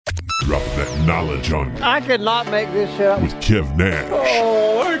Dropping that knowledge on you. I could not make this shit up. With Kev Nash.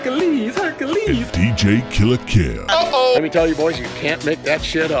 Oh, Hercules. And DJ Killer Kev. Let me tell you, boys, you can't make that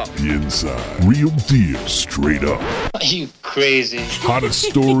shit up. The Inside. Real deal, straight up. Are you crazy? Hottest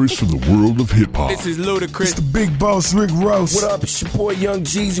stories from the world of hip-hop. This is Ludacris. It's the big boss, Rick Ross. What up? It's your boy, Young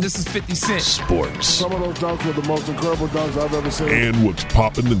Jeezy. This is 50 Cent. Sports. Some of those dunks were the most incredible dunks I've ever seen. And what's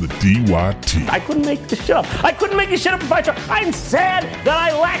popping in the DYT. I couldn't make this shit up. I couldn't make this shit up if I tried. I'm sad that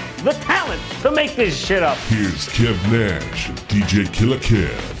I lack the talent to make this shit up. Here's Kev Nash and DJ Killer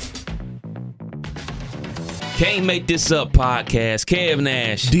Kev. Can't Make This Up podcast. Kev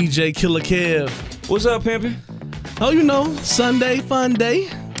Nash. DJ Killer Kev. What's up, pimpin'? Oh, you know, Sunday, fun day.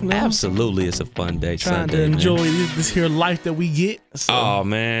 You know, Absolutely, it's a fun day. Trying Sunday, to enjoy man. this here life that we get. So, Oh,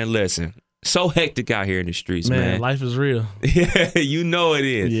 man, listen. So hectic out here in the streets, man. life is real. Yeah, you know it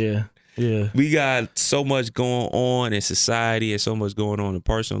is. Yeah. We got so much going on in society and so much going on in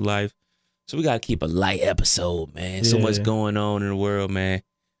personal life. So we got to keep a light episode, man. So much going on in the world, man.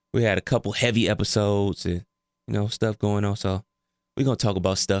 We had a couple heavy episodes and, you know, stuff going on. So we're going to talk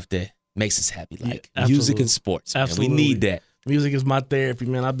about stuff that makes us happy, like music and sports. Man. Absolutely. We need that. Music is my therapy,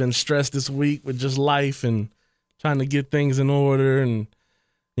 man. I've been stressed this week with just life and trying to get things in order. And,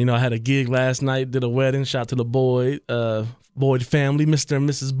 you know, I had a gig last night, did a wedding. Shout out to the Boyd family, Mr. and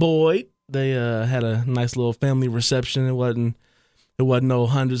Mrs. Boyd. They had a nice little family reception. It wasn't no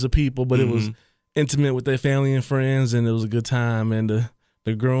hundreds of people, but it was intimate with their family and friends, and it was a good time. And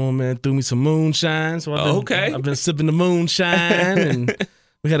the groom, man, threw me some moonshine. So I've been sipping the moonshine, and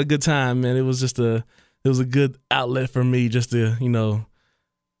we had a good time, man. It was a good outlet for me just to, you know,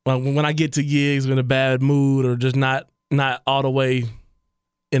 when I get to gigs in a bad mood or just not all the way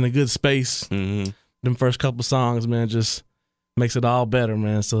in a good space, them first couple songs, man, just makes it all better,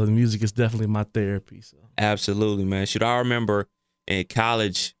 man. So the music is definitely my therapy. So Absolutely, man. Should I remember in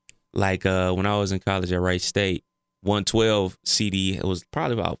college, like when I was in college at Wright State, 112 CD, it was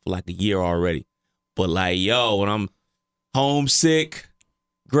probably about like a year already. But like, yo, when I'm homesick,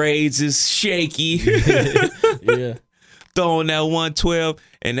 grades is shaky. yeah. Throwing that 112.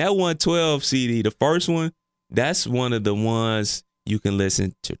 And that 112 CD, the first one, that's one of the ones you can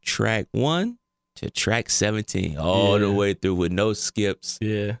listen to track 1 to track 17 all the way through with no skips.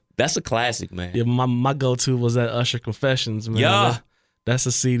 Yeah. That's a classic, man. Yeah, my go-to was that Usher Confessions, man. Yeah. That's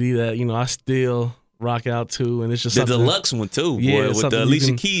a CD that, you know, I still rock out to, and it's just the deluxe one too, boy, with the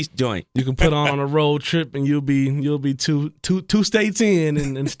Alicia Keys joint. You can put on a road trip, and you'll be two states in,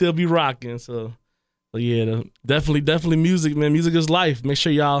 and still be rocking. So yeah, definitely music, man. Music is life. Make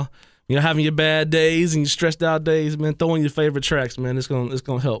sure y'all, you're having your bad days and your stressed out days, man. Throw in your favorite tracks, man. It's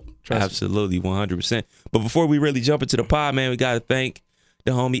gonna help. Absolutely, 100%. But before we really jump into the pod, man, we gotta thank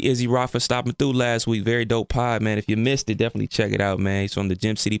the homie Izzy Rock for stopping through last week. Very dope pod, man. If you missed it, definitely check it out, man. He's from the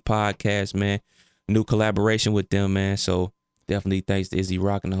Gym City Podcast, man. New collaboration with them, man. So definitely thanks to Izzy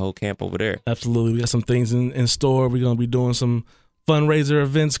Rock and the whole camp over there. Absolutely. We got some things in store. We're going to be doing some fundraiser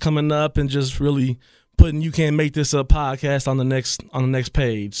events coming up and just really putting You Can't Make This Up podcast on the next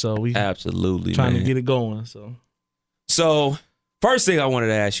page. So we absolutely trying man. to get it going. So first thing I wanted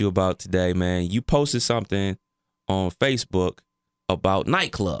to ask you about today, man, you posted something on Facebook about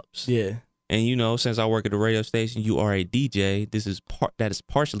nightclubs. Yeah. And, you know, since I work at a radio station, you are a DJ. That is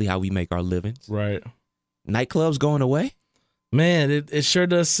partially how we make our livings. Right. Nightclubs going away? Man, it sure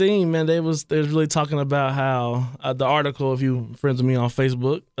does seem, man. They was really talking about how the article, if you friends with me on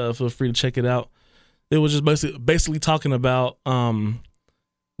Facebook, feel free to check it out. It was just basically talking about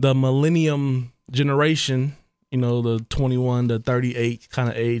the millennium generation, you know, the 21 to 38 kind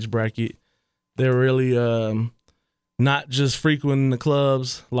of age bracket. They're really not just frequenting the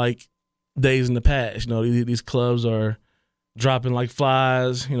clubs like days in the past. You know, these clubs are dropping like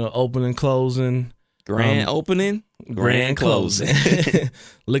flies, you know, opening, closing. Grand opening, grand closing.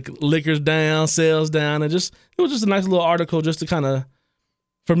 Liquor's down, sales down. And it was just a nice little article just to kind of,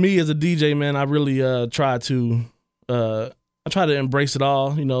 for me as a DJ, man, I really try to embrace it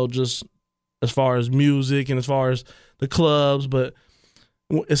all, you know, just as far as music and as far as the clubs. But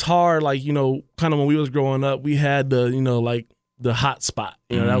it's hard, like, you know, kind of when we was growing up, we had the, you know, like, the hot spot,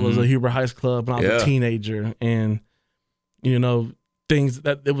 you know, that was a Huber Heights club when I was a teenager, and you know things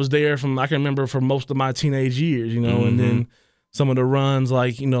that it was there from I can remember for most of my teenage years, you know, and then some of the runs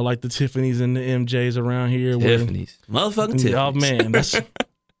like you know like the Tiffany's and the MJs around here. Tiffany's, motherfucking Tiffany's. Oh man, that's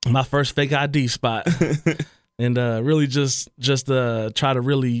my first fake ID spot, and really just try to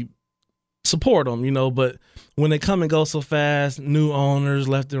really support them, you know. But when they come and go so fast, new owners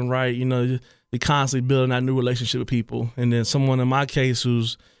left and right, you know. You're constantly building that new relationship with people. And then someone in my case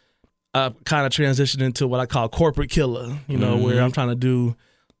who's kind of transitioned into what I call corporate killer, you know, where I'm trying to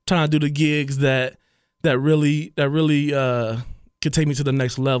trying to do the gigs that really could take me to the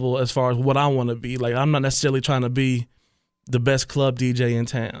next level as far as what I want to be. Like, I'm not necessarily trying to be the best club DJ in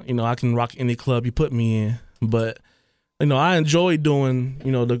town. You know, I can rock any club you put me in, but you know, I enjoy doing,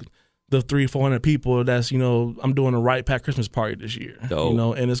 you know, the 300-400 people. That's, you know, I'm doing a Right Pack Christmas party this year. Dope. You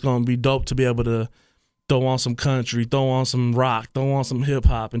know, and it's gonna be dope to be able to throw on some country, throw on some rock, throw on some hip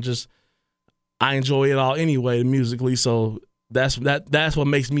hop, and just I enjoy it all anyway musically. So that's what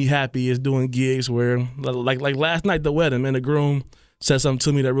makes me happy is doing gigs where like last night the wedding, man, the groom said something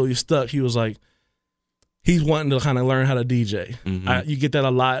to me that really stuck. He was like, he's wanting to kind of learn how to DJ. Mm-hmm. You get that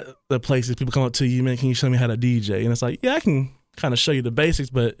a lot of places. People come up to you, man, can you show me how to DJ? And it's like, yeah, I can kind of show you the basics,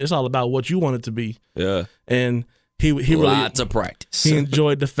 but it's all about what you want it to be. Yeah. And he really lots of practice. He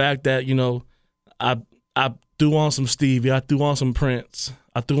enjoyed the fact that, you know, I threw on some Stevie, I threw on some Prince,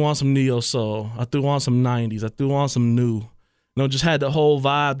 I threw on some neo soul, I threw on some 90s, I threw on some new. You know, just had the whole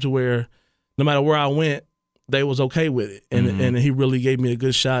vibe to where no matter where I went, they was okay with it. And he really gave me a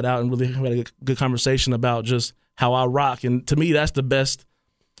good shout out and really had a good conversation about just how I rock. And to me, that's the best.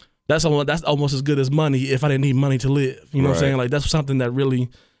 That's almost as good as money if I didn't need money to live. You know what I'm saying? Like, that's something that really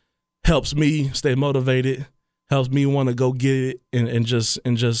helps me stay motivated, helps me want to go get it, and just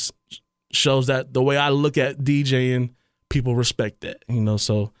shows that the way I look at DJing, people respect that. You know,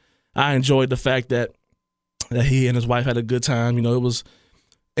 so I enjoyed the fact that he and his wife had a good time. You know, it was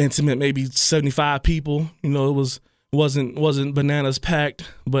intimate, maybe 75 people. You know, it wasn't bananas packed,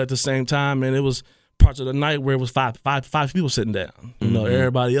 but at the same time, and it was parts of the night where it was five people sitting down. You know,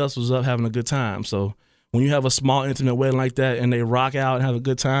 everybody else was up having a good time. So when you have a small intimate wedding like that and they rock out and have a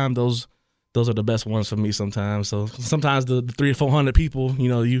good time, those are the best ones for me sometimes. So sometimes the 300 or 400 people, you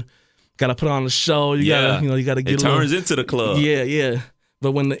know, you gotta put on the show. You gotta get it turns into the club. Yeah.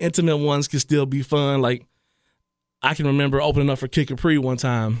 But when the intimate ones can still be fun, like I can remember opening up for Kid Capri one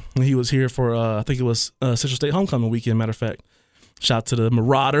time when he was here for I think it was Central State Homecoming weekend. Matter of fact, shout out to the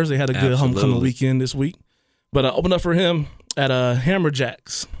Marauders. They had a good homecoming weekend this week. But I opened up for him at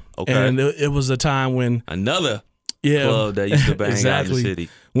Hammerjacks. Okay, and it was a time when another club that used to bang out in the city.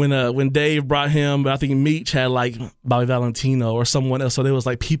 When Dave brought him, I think Meech had like Bobby Valentino or someone else. So there was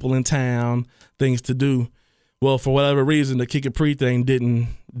like people in town, things to do. Well, for whatever reason, the Kid Capri thing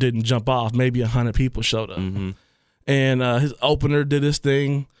didn't jump off. Maybe 100 people showed up. Mm-hmm. And his opener did his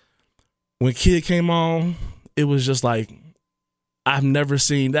thing. When Kid came on, it was just like, I've never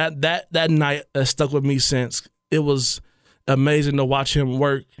seen that night stuck with me since. It was amazing to watch him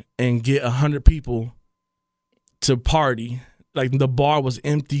work and get 100 people to party. Like, the bar was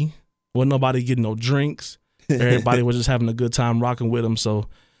empty. Wasn't nobody getting no drinks. Everybody was just having a good time rocking with him. So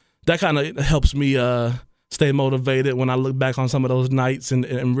that kind of helps me stay motivated when I look back on some of those nights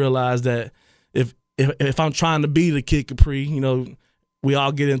and realize that if I'm trying to be the Kid Capri, you know, we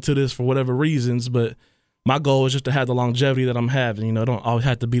all get into this for whatever reasons, but my goal is just to have the longevity that I'm having. You know, I don't always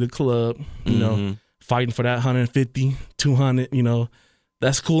have to be the club, you know, fighting for that 150, 200, you know,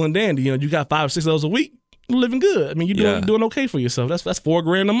 that's cool and dandy. You know, you got 5 or 6 of those a week, you're living good. I mean, you're doing okay for yourself. That's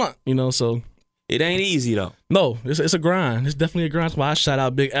 $4,000 a month, you know, so. It ain't easy, though. No, it's a grind. It's definitely a grind. That's why I shout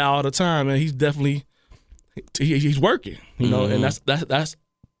out Big Al all the time, and he's definitely, he's working, you know, and that's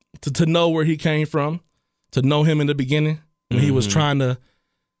to know where he came from, to know him in the beginning when he was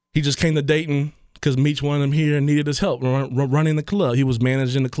he just came to Dayton because Meech wanted him here and needed his help running the club. He was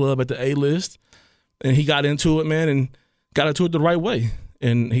managing the club at the A-list, and he got into it, man, and got into it the right way.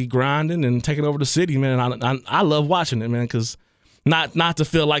 And he grinding and taking over the city, man. And I love watching it, man, because not to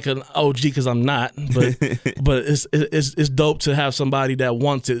feel like an OG because I'm not, but it's dope to have somebody that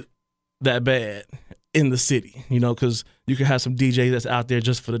wants it that bad in the city, you know, because you can have some DJ that's out there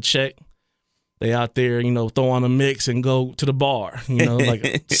just for the check. They out there, you know, throw on a mix and go to the bar, you know,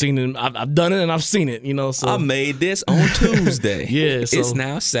 like seen it. I've done it and I've seen it, you know. So I made this on Tuesday. Yeah, so, it's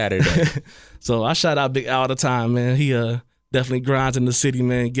now Saturday. So I shout out Big Al all the time, man. He definitely grinds in the city,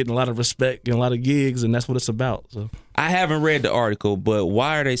 man, getting a lot of respect, getting a lot of gigs, and that's what it's about. So I haven't read the article, but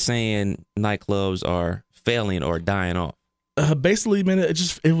why are they saying nightclubs are failing or dying off? Basically, man,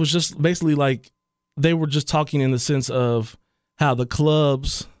 it was just basically like they were just talking in the sense of how the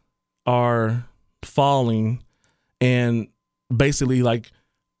clubs are falling, and basically like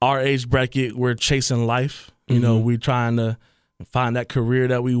our age bracket, we're chasing life. You know, we're trying to find that career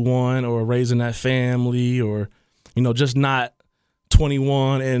that we want, or raising that family, or, you know, just not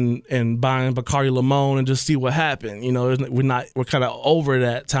 21 and buying Bacardi Limon and just see what happened. You know, we're kind of over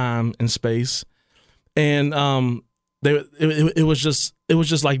that time and space. And it was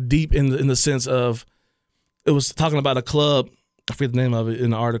just like deep in the sense of, it was talking about a club. I forget the name of it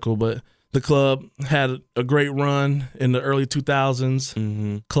in the article, but The club had a great run in the early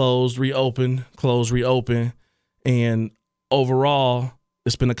 2000s, closed, reopened, and overall,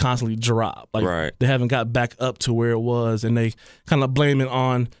 it's been a constantly drop. Like they haven't got back up to where it was, and they kind of blame it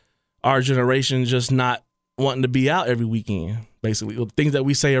on our generation just not wanting to be out every weekend. Basically, things that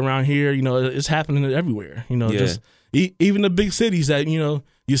we say around here, it's happening everywhere. Just even the big cities that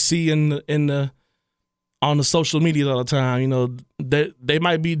you see in the on the social media all the time. They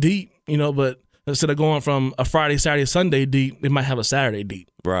might be deep, but instead of going from a Friday, Saturday, Sunday deep, they might have a Saturday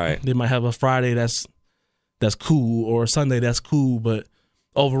deep. Right. They might have a Friday that's cool, or a Sunday that's cool, but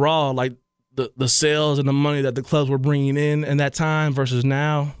overall, like the sales and the money that the clubs were bringing in that time versus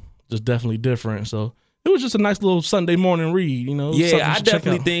now, just definitely different. So it was just a nice little Sunday morning read, Yeah, I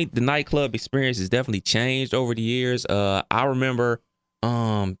definitely think the nightclub experience has definitely changed over the years. I remember,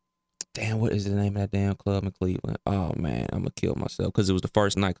 what is the name of that damn club in Cleveland? Oh man, I'm gonna kill myself because it was the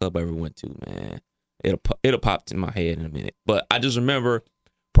first nightclub I ever went to. Man, it'll pop in my head in a minute, but I just remember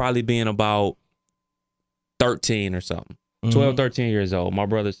probably being about 13 or something. 12, 13 years old. My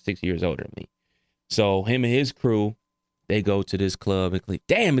brother's 6 years older than me. So him and his crew, they go to this club in Cleveland.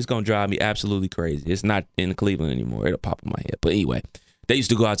 Damn, it's going to drive me absolutely crazy. It's not in Cleveland anymore. It'll pop in my head. But anyway, they used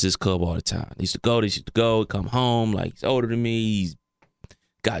to go out to this club all the time. They used to go, come home. Like, he's older than me. He's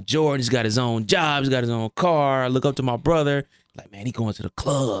got Jordan. He's got his own job. He's got his own car. I look up to my brother. Like, man, he going to the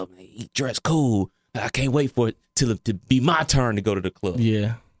club. He dressed cool. I can't wait for it to be my turn to go to the club.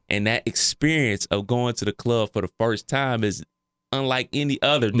 Yeah. And that experience of going to the club for the first time is unlike any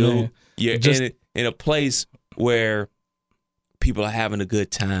other, dude. Man, You're in a place where people are having a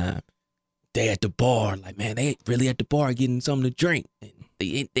good time. They at the bar, like, man, they really at the bar getting something to drink.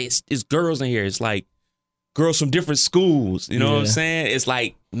 It's girls in here. It's like girls from different schools. You know what I'm saying? It's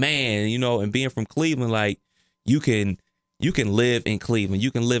like, man, and being from Cleveland, like, you can live in Cleveland.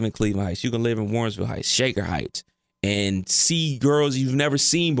 You can live in Cleveland Heights. You can live in Warrensville Heights, Shaker Heights, and see girls you've never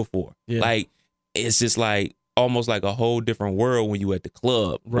seen before. Yeah. Like, it's just like almost like a whole different world when you at the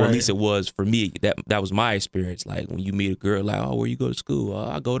club. Right. Or at least it was for me. That was my experience. Like, when you meet a girl, like, oh, where you go to school?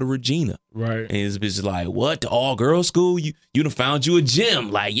 I go to Regina. Right. And it's just like, what? The all-girls school? You done found you a gym.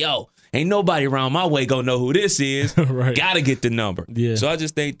 Like, yo, ain't nobody around my way gonna know who this is. Right. Gotta get the number. Yeah. So I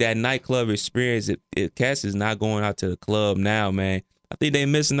just think that nightclub experience, Cass is not going out to the club now, man. I think they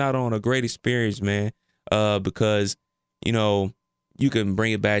missing out on a great experience, man. Because, you can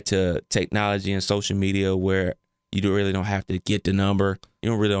bring it back to technology and social media where you really don't have to get the number.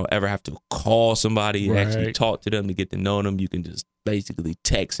 You don't ever have to call somebody and actually talk to them to get to know them. You can just basically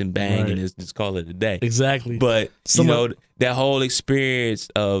text and bang and just call it a day. Exactly. But, that whole experience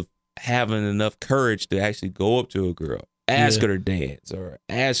of having enough courage to actually go up to a girl, ask her to dance, or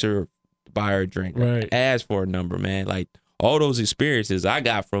ask her to buy her a drink, or ask for a number, man. Like, all those experiences I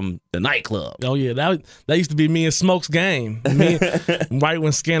got from the nightclub. Oh yeah, that used to be me and Smoke's game. Right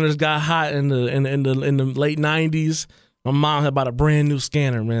when scanners got hot in the late '90s, my mom had bought a brand new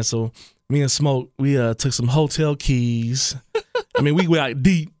scanner, man. So me and Smoke, we took some hotel keys. I mean, we went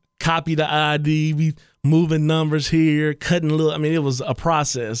deep, copied the ID, we moving numbers here, cutting little. I mean, it was a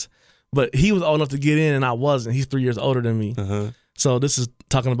process. But he was old enough to get in, and I wasn't. He's 3 years older than me. So this is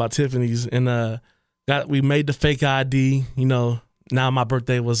talking about Tiffany's, and we made the fake ID. Now my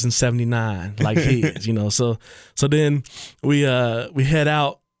birthday was in '79, like his. So then we head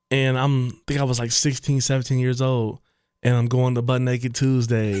out, and I think I was like 16, 17 years old, and I'm going to Butt Naked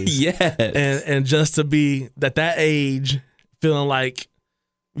Tuesdays. Yes. And just to be at that age, feeling like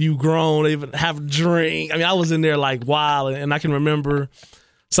you grown, even have a drink. I mean, I was in there like wild, and I can remember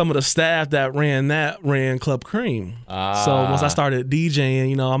some of the staff that ran Club Cream. So once I started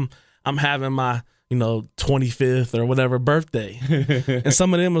DJing, I'm having my 25th or whatever birthday, and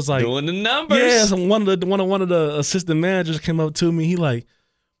some of them was like doing the numbers. Yeah, so one of the assistant managers came up to me. He like,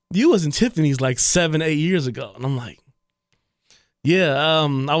 you was in Tiffany's like 7-8 years ago, and I'm like, yeah,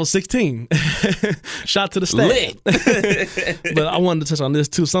 I was 16. Shout to the staff. Lit. But I wanted to touch on this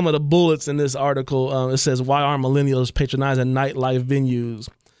too. Some of the bullets in this article, it says, why are millennials patronizing nightlife venues?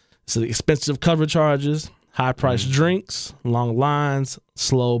 So expensive cover charges, high-priced drinks, long lines,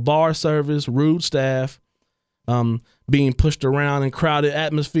 slow bar service, rude staff, being pushed around in crowded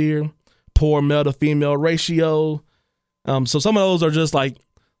atmosphere, poor male-to-female ratio. So some of those are just like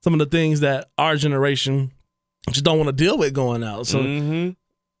some of the things that our generation just don't want to deal with going out. So in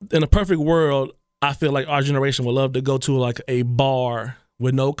a perfect world, I feel like our generation would love to go to like a bar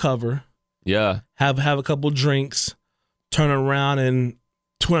with no cover. Yeah. Have a couple drinks, turn around, and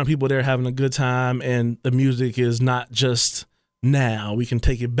 200 people there having a good time, and the music is not just now. We can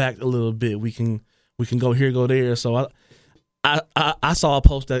take it back a little bit. We can go here, go there. So I saw a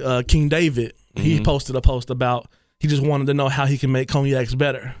post that King David, he posted a post about he just wanted to know how he can make cognacs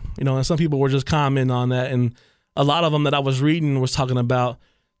better. And some people were just commenting on that. And a lot of them that I was reading was talking about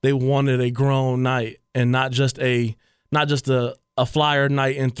they wanted a grown night and not just a flyer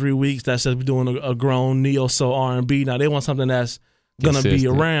night in 3 weeks that says we're doing a grown neo-soul R&B. Now they want something that's going to be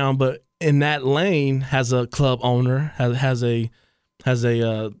around, but in that lane has a club owner, has a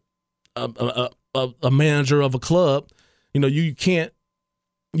manager of a club. You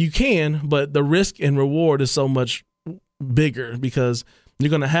can, but the risk and reward is so much bigger because you're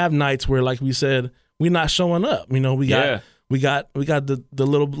going to have nights where, like we said, we're not showing up. We got the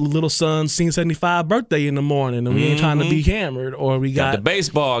little son's Scene 75 birthday in the morning, and we ain't trying to be hammered, or we got the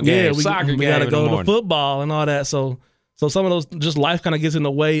baseball game, soccer game. We got to go to football and all that. So some of those, just life kind of gets in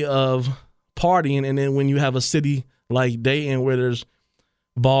the way of partying. And then when you have a city like Dayton where there's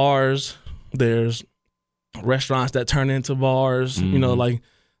bars, there's restaurants that turn into bars, like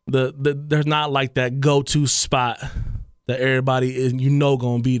there's not like that go-to spot that everybody is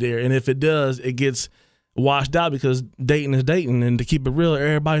gonna be there. And if it does, it gets washed out because Dayton is Dayton, and to keep it real,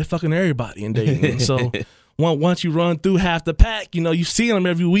 everybody's fucking everybody in Dayton. So once you run through half the pack, you see them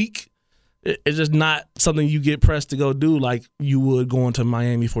every week. It's just not something you get pressed to go do like you would going to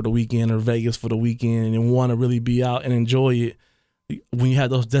Miami for the weekend or Vegas for the weekend and want to really be out and enjoy it. When you have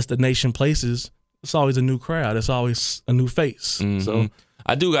those destination places, it's always a new crowd. It's always a new face. So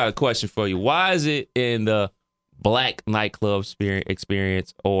I do got a question for you. Why is it in the black nightclub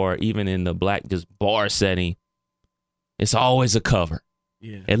experience or even in the black just bar setting, it's always a cover?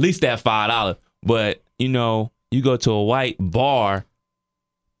 Yeah. At least that $5. But, you go to a white bar,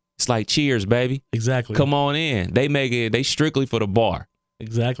 it's like Cheers, baby. Exactly. Come on in. They strictly for the bar.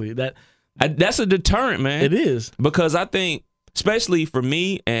 Exactly. That's a deterrent, man. It is. Because I think, especially for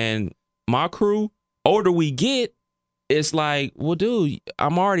me and my crew, older we get, it's like, well, dude,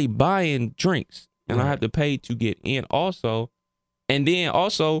 I'm already buying drinks and I have to pay to get in also. And then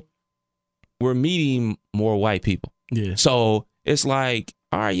also, we're meeting more white people. Yeah. So it's like,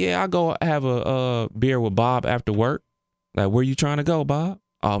 all right, yeah, I go have a beer with Bob after work. Like, where you trying to go, Bob?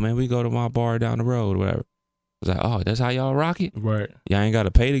 Oh, man, we go to my bar down the road or whatever. It's like, oh, that's how y'all rock it? Right. Y'all ain't got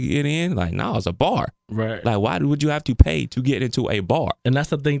to pay to get in? Like, no, it's a bar. Right. Like, why would you have to pay to get into a bar? And that's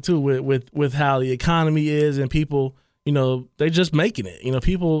the thing, too, with how the economy is and people, they just making it.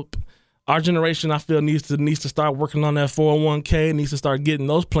 People, our generation, I feel, needs to start working on that 401k, needs to start getting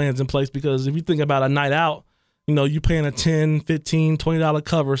those plans in place because if you think about a night out, you're paying a $10, $15, $20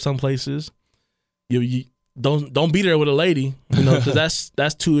 cover some places. You don't be there with a lady, because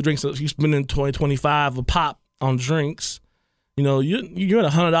that's two drinks. You spending $20, $25 a pop on drinks. You're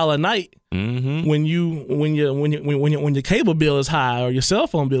at $100 a night when your cable bill is high or your cell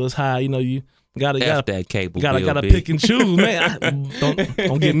phone bill is high. You gotta that cable bill, gotta pick and choose, man.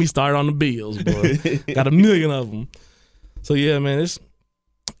 Don't get me started on the bills, boy. Got a million of them. So yeah, man, it's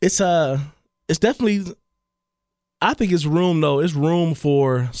definitely. I think it's room though. It's room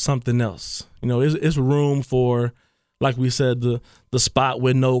for something else. It's room for, like we said, the spot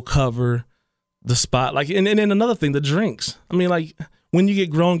with no cover, the spot and then another thing, the drinks. I mean, like when you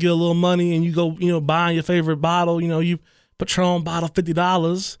get grown, get a little money, and you go, buying your favorite bottle. You Patron bottle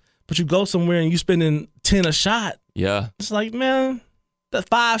 $50, but you go somewhere and you spending $10 a shot. Yeah, it's like, man, that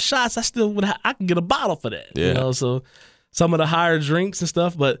 5 shots, I can get a bottle for that. Yeah. So some of the higher drinks and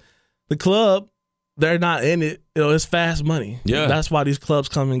stuff, but the club, they're not in it. It's fast money. Yeah. That's why these clubs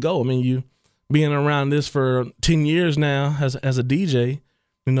come and go. I mean, you being around this for 10 years now as a DJ,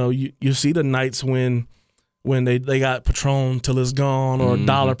 you see the nights when they got Patron till it's gone or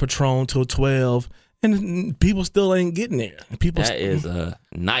 $1 Patron till 12, and people still ain't getting there. That is a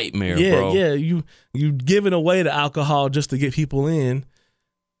nightmare, bro. Yeah, you giving away the alcohol just to get people in,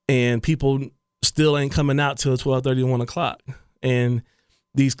 and people still ain't coming out till 12:30, 1 o'clock. And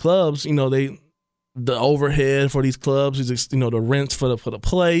these clubs, the overhead for these clubs is, the rents for the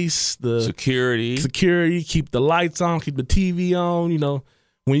place, the security, keep the lights on, keep the TV on.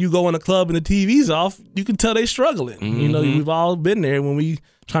 When you go in a club and the TV's off, you can tell they struggling. We've all been there when we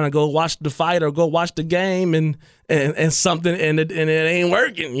trying to go watch the fight or go watch the game and something and it ain't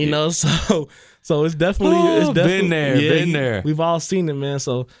working. So it's definitely been there. We've all seen it, man.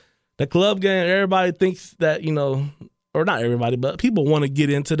 So the club game, everybody thinks that or not everybody, but people want to get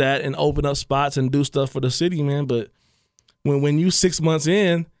into that and open up spots and do stuff for the city, man. But when you 6 months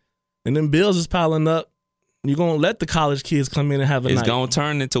in and then bills is piling up, you're going to let the college kids come in and have a night. It's going to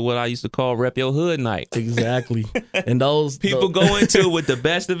turn into what I used to call Rep Your Hood night. Exactly. And those people go into it with the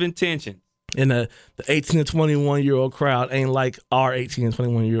best of intentions. And the 18 to 21-year-old crowd ain't like our 18 and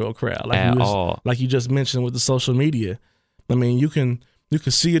 21-year-old crowd. Like all. Like you just mentioned with the social media. I mean, you can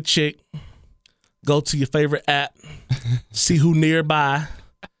see a chick, go to your favorite app, see who nearby,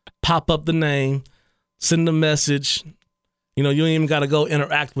 pop up the name, send a message. You don't even got to go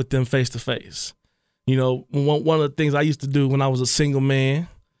interact with them face to face. One of the things I used to do when I was a single man,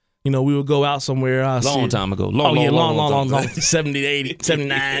 we would go out somewhere. Long time ago. Long. 70, 80,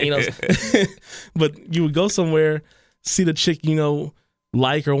 79, But you would go somewhere, see the chick,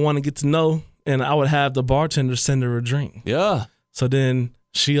 like or want to get to know, and I would have the bartender send her a drink. Yeah. So then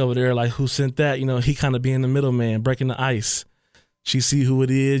she over there, like, who sent that? He kind of being the middleman, breaking the ice. She see who it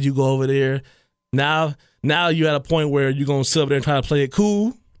is. You go over there. Now you're at a point where you're going to sit over there and try to play it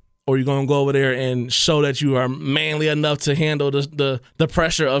cool, or you're going to go over there and show that you are manly enough to handle the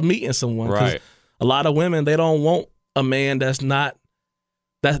pressure of meeting someone. Right. A lot of women, they don't want a man that's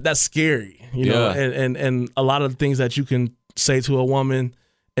scary, and a lot of the things that you can say to a woman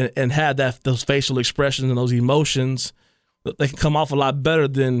and have those facial expressions and those emotions, they can come off a lot better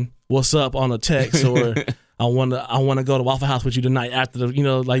than what's up on a text or I want to go to Waffle House with you tonight after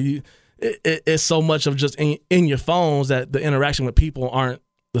it's so much of just in your phones that the interaction with people aren't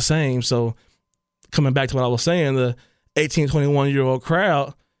the same. So coming back to what I was saying, the 18, 21-year-old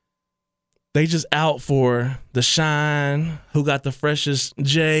crowd, they just out for the shine, who got the freshest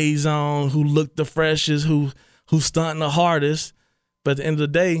J's on, who looked the freshest, who's stunting the hardest. But at the end of the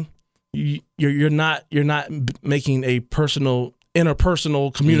day, you're not making a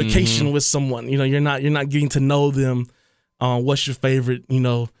interpersonal communication with someone. You're not getting to know them. What's your favorite,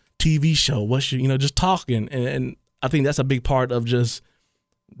 TV show? What's your, just talking. And I think that's a big part of just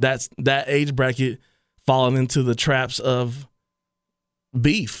that age bracket falling into the traps of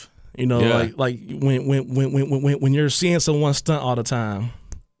beef. Like when you're seeing someone stunt all the time,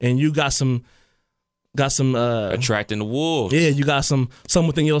 and you got some attracting the wolves. Yeah, you got some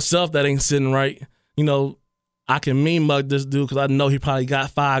within yourself that ain't sitting right. I can mean mug this dude because I know he probably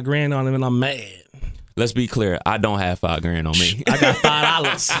got $5,000 on him, and I'm mad. Let's be clear. I don't have $5,000 on me. I got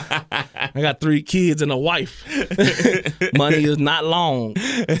 $5. I got 3 kids and a wife. Money is not long.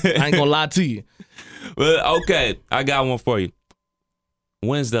 I ain't gonna lie to you. Well, okay, I got one for you.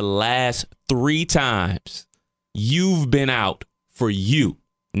 When's the last 3 times you've been out for you?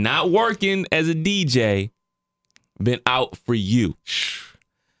 Not working as a DJ, been out for you.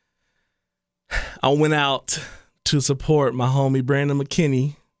 I went out to support my homie Brandon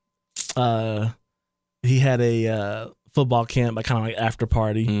McKinney. He had a football camp, like kind of like after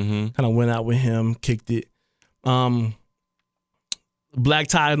party. Mm-hmm. Kind of went out with him, kicked it. Black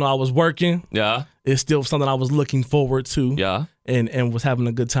tie, I was working. Yeah. It's still something I was looking forward to. Yeah. And was having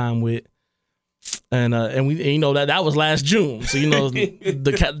a good time with. And we that was last June, so you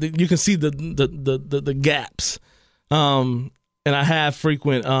can see the gaps. And I have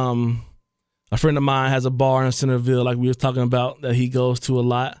frequent. A friend of mine has a bar in Centerville, like we was talking about, that he goes to a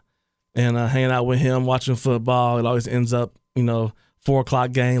lot, and hanging out with him, watching football. It always ends up,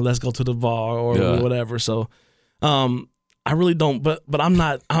 4:00 game. Let's go to the bar or whatever. So, I really don't. But I'm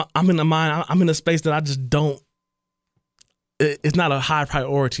not. I'm in the mind. I'm in a space that I just don't. It's not a high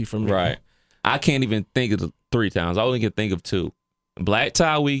priority for me. Right. I can't even think of the 3 times. I only can think of 2. Black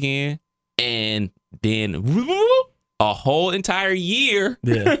tie weekend, and then a whole entire year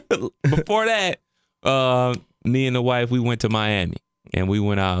before that, me and the wife, we went to Miami, and we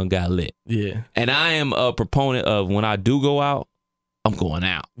went out and got lit. Yeah. And I am a proponent of when I do go out, I'm going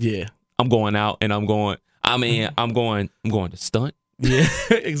out. Yeah. I'm going out, and I'm going to stunt. Yeah,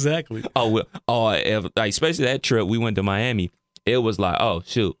 exactly. Especially that trip we went to Miami. It was like, oh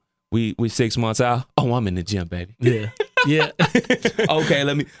shoot, we 6 months out. Oh, I'm in the gym, baby. Yeah, yeah. Okay,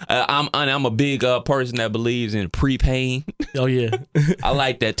 let me. I'm a big person that believes in prepaying. Oh yeah. I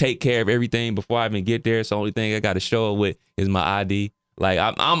like that. Take care of everything before I even get there. It's the only thing I got to show up with is my ID. Like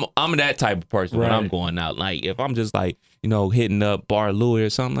I'm that type of person when I'm going out. Like if I'm just like hitting up Bar Louie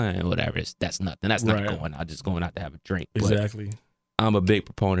or something, whatever. That's nothing. That's not going out. Just going out to have a drink. Exactly. But I'm a big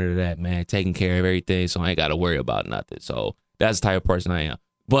proponent of that, man. Taking care of everything, so I ain't got to worry about nothing. So that's the type of person I am.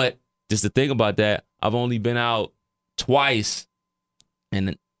 But just to think about that, I've only been out twice,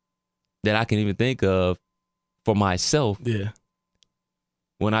 and that I can even think of for myself. Yeah.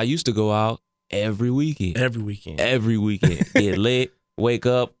 When I used to go out every weekend. Get lit, wake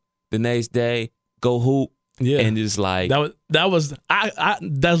up the next day, go hoop. Yeah. And just like that was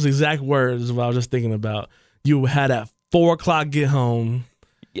the exact words what I was just thinking about. You had that 4:00 get home.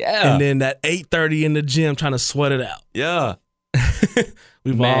 Yeah. And then that 8:30 in the gym trying to sweat it out. Yeah.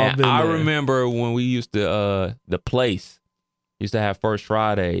 We've all been there. I remember when we used to the place used to have First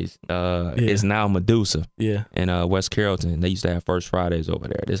Fridays. It's now Medusa. Yeah. In West Carrollton. They used to have First Fridays over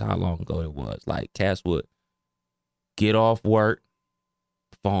there. This is how long ago it was. Like Castwood get off work,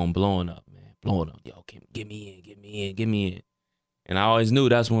 phone blowing up, man. Blowing up. Yo, get me in. And I always knew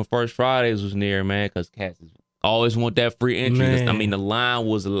that's when First Fridays was near, man, because cats always want that free entry. Man. I mean, the line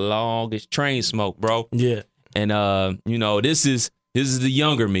was the longest train smoke, bro. Yeah. And this is the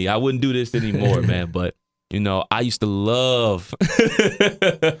younger me. I wouldn't do this anymore, man. But I used to love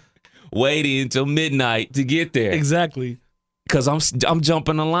waiting until midnight to get there. Exactly. Cause I'm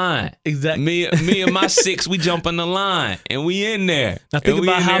jumping the line. Exactly. Me and my six, we jumping the line, and we in there. Now think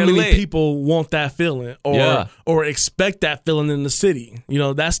about how many people want that feeling, or expect that feeling in the city.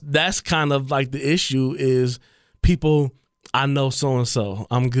 That's kind of like the issue is people. I know so and so,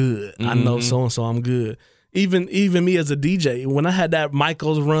 I'm good. I know so and so, I'm good. Even me as a DJ, when I had that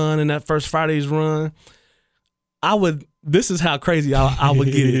Michael's run and that First Fridays run, this is how crazy I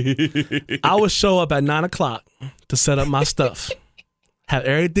would get it. I would show up at 9:00 to set up my stuff, have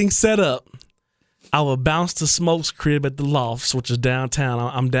everything set up. I would bounce to Smoke's crib at the Lofts, which is downtown.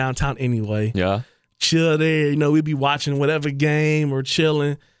 I'm downtown anyway. Yeah. Chill there. We'd be watching whatever game or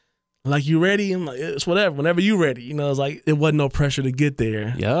chilling. Like, you ready? I'm like, it's whatever. Whenever you ready. It's like it wasn't no pressure to get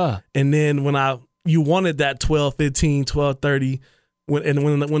there. Yeah. And then when you wanted that 12:15, 12:30,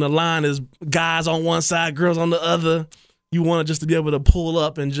 when the line is guys on one side, girls on the other, you wanted just to be able to pull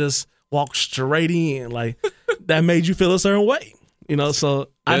up and just walk straight in. Like, that made you feel a certain way. So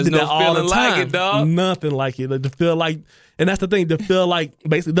I did that all the time. Like it, dog. Nothing like it. Like, to feel like, and that's the thing, to feel like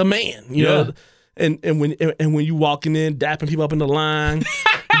basically the man. You know, and when you walking in, dapping people up in the line.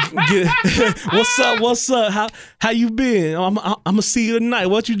 What's up? How you been? I'm gonna see you tonight.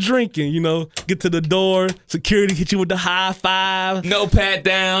 What you drinking? Get to the door. Security hit you with the high five. No pat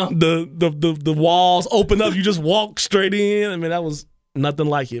down. The walls open up. You just walk straight in. I mean, that was nothing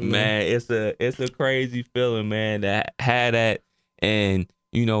like it, man. It's a crazy feeling, man. That had that, and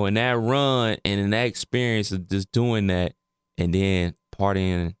in that run and in that experience of just doing that, and then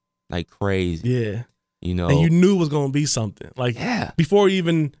partying like crazy. Yeah. And you knew it was going to be something. Like, before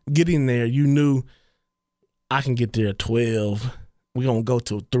even getting there, you knew I can get there at 12. We're going to go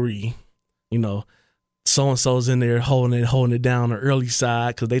till 3. So-and-so's in there holding it down the early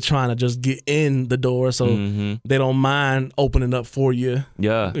side because they trying to just get in the door. So they don't mind opening up for you.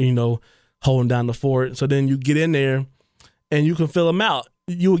 Yeah. Holding down the fort. So then you get in there and you can fill them out.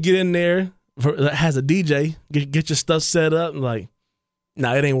 You would get in there, has a DJ, get your stuff set up and like,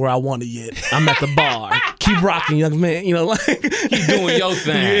 nah, it ain't where I want it yet. I'm at the bar. Keep rocking, young man. Keep doing your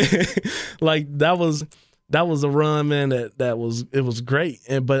thing. Yeah. Like, that was a run, man. It was great.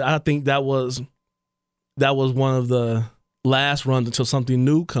 But I think that was one of the last runs until something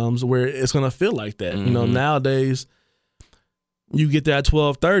new comes where it's gonna feel like that. Nowadays you get there at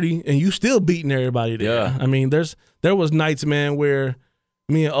 12:30 and you still beating everybody there. Yeah. I mean, there was nights, man, where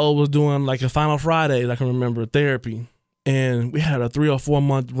me and O was doing like a Final Friday, I can remember, therapy. And we had a 3 or 4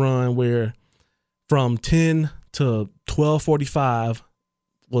 month run where from 10 to 12:45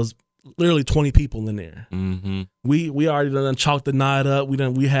 was literally 20 people in there. Mm-hmm. We already done chalked the night up.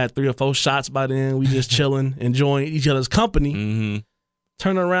 We had 3 or 4 shots by then. We just chilling, enjoying each other's company. Mm-hmm.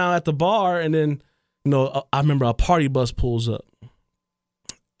 Turning around at the bar, and then I remember a party bus pulls up,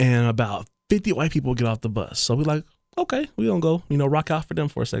 and about 50 white people get off the bus. So we like, okay, we gonna go, rock out for them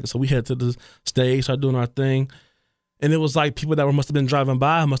for a second. So we head to the stage, start doing our thing. And it was like people that must have been driving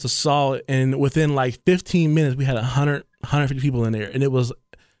by must have saw it. And within like 15 minutes, we had 150 people in there. And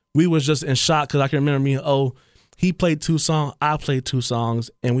we was just in shock because I can remember me and he played 2 songs, I played 2 songs.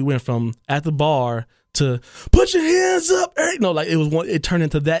 And we went from at the bar to put your hands up. It turned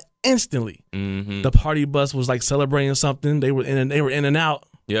into that instantly. Mm-hmm. The party bus was like celebrating something. They were in and out.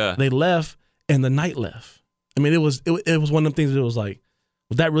 Yeah. They left and the night left. I mean, it was one of them things that was like,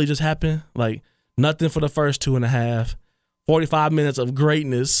 would that really just happen? Like, nothing for the first 2.5, 45 minutes of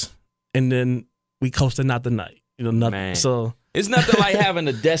greatness, and then we coasted out the night. Nothing. Man. So it's nothing like having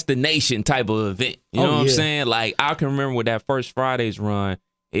a destination type of event. You know what I'm saying? Like, I can remember with that First Fridays run,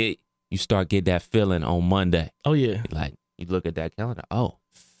 you start getting that feeling on Monday. Oh yeah. Like, you look at that calendar. Oh,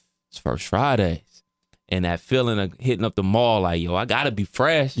 it's First Fridays, and that feeling of hitting up the mall. Like, yo, I gotta be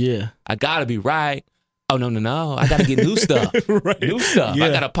fresh. Yeah. I gotta be right. Oh, no. I got to get new stuff. Right. New stuff. Yeah.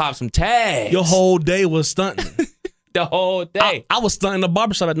 I got to pop some tags. Your whole day was stunting. The whole day. I was stunting the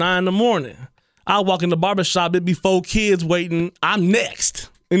barbershop at 9 a.m. I walk in the barbershop, it'd be 4 kids waiting. I'm next.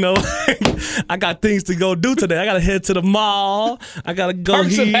 I got things to go do today. I got to head to the mall. I got to go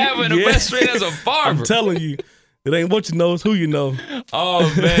Perks of having a best friend as a barber. I'm telling you. It ain't what you know, it's who you know. Oh,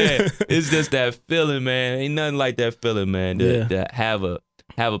 man. It's just that feeling, man. Ain't nothing like that feeling, man. To have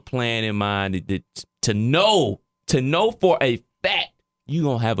a plan in mind, to know for a fact you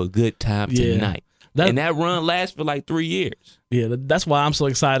gonna have a good time tonight. And that run lasts for like 3 years. Yeah, that's why I'm so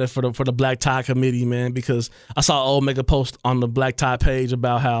excited for the Black Tie Committee, man, because I saw old make a post on the Black Tie page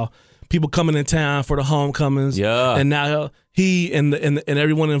about how people coming in town for the homecomings. Yeah. And now he and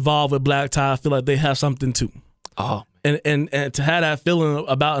everyone involved with Black Tie feel like they have something too. Oh. And to have that feeling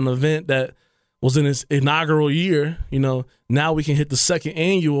about an event that was in its inaugural year, now we can hit the second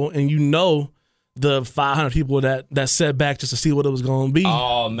annual, and the 500 people that sat back just to see what it was going to be.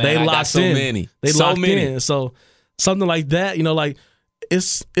 Oh man, they I locked got so in. many. They so locked many. in. So something like that, like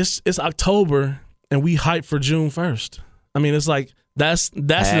it's October and we hype for June 1st. I mean, it's like that's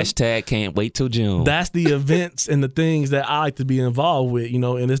hashtag can't wait till June. That's the events and the things that I like to be involved with,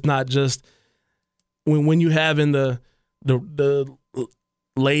 and it's not just when you having the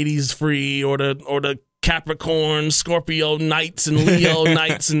ladies free or the Capricorn, Scorpio nights and Leo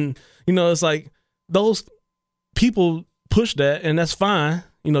nights, and it's like those people push that, and that's fine.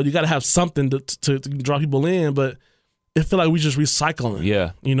 You got to have something to draw people in, but it feel like we just recycling.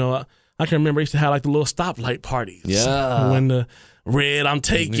 Yeah. I can remember I used to have like the little stoplight parties. Yeah. When the red I'm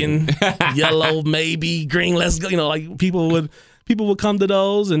taking, yellow maybe, green let's go. Like people would come to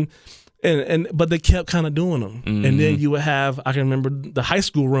those and but they kept kind of doing them. Mm-hmm. And then you would have, I can remember the high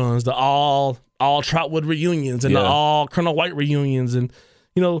school runs, the all Troutwood reunions and the all Colonel White reunions, and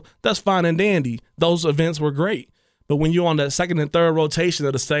that's fine and dandy. Those events were great. But when you're on that second and third rotation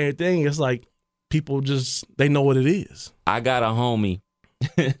of the same thing, it's like people they know what it is. I got a homie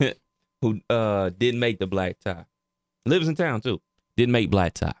who didn't make the Black Tie. Lives in town too. Didn't make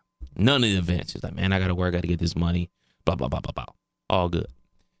Black Tie. None of the events. He's like, man, I got to work. I got to get this money. Blah, blah, blah, blah, blah. All good.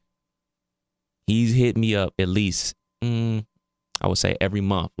 He's hit me up at least, I would say every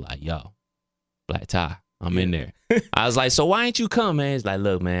month. Like, yo, Black Tie, I'm in there. I was like, so why ain't you come, man? He's like,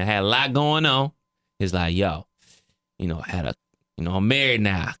 look, man, I had a lot going on. He's like, yo, I'm married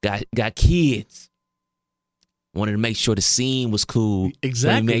now. Got kids. Wanted to make sure the scene was cool.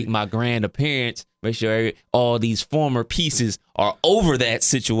 Exactly. Make my grand appearance. Make sure all these former pieces are over that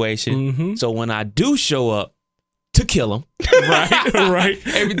situation. Mm-hmm. So when I do show up to kill them, right.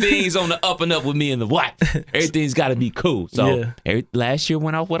 Everything's on the up and up with me and the wife. Everything's got to be cool. So last year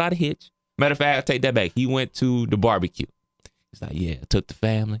went off without a hitch. Matter of fact, I'll take that back. He went to the barbecue. He's like, yeah, took the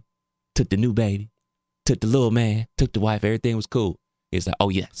family, took the new baby, took the little man, took the wife. Everything was cool. He's like, oh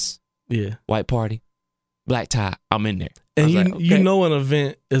yes, yeah, white party. Black Tie, I'm in there. And like, okay. An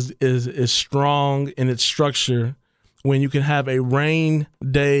event is strong in its structure when you can have a rain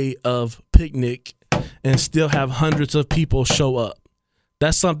day of picnic and still have hundreds of people show up.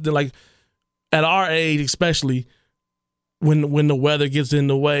 That's something like at our age, especially when the weather gets in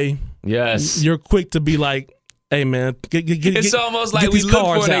the way. Yes, you're quick to be like, hey man, it's almost like we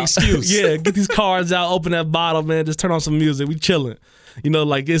look for an excuse. Yeah, get these cards out, open that bottle, man. Just turn on some music. We chilling.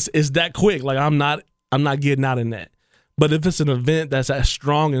 Like it's that quick. Like I'm not getting out in that. But if it's an event that's as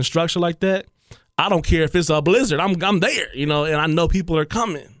strong and structured like that, I don't care if it's a blizzard. I'm there, and I know people are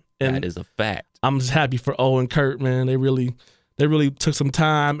coming. And that is a fact. I'm just happy for O and Kurt, man. They really took some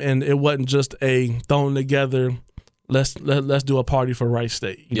time, and it wasn't just a thrown together. Let's do a party for Rice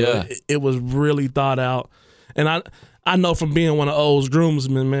State. It was really thought out, and I know from being one of O's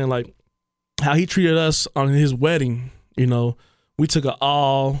groomsmen, man, like how he treated us on his wedding. We took an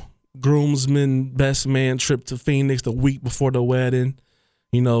all groomsman best man trip to Phoenix the week before the wedding.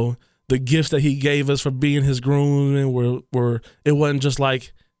 The gifts that he gave us for being his groomsmen were it wasn't just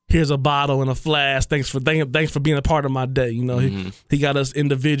like, here's a bottle and a flask. Thanks for being a part of my day. He got us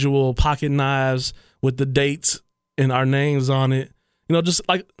individual pocket knives with the dates and our names on it. Just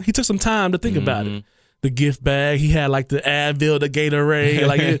like he took some time to think about it. The gift bag, he had like the Advil, the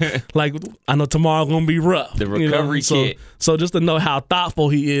Gatorade, like I know tomorrow gonna be rough. The recovery kit. So just to know how thoughtful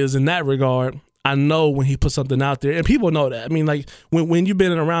he is in that regard, I know when he puts something out there, and people know that. I mean, like when you've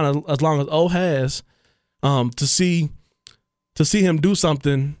been around as long as O has, to see him do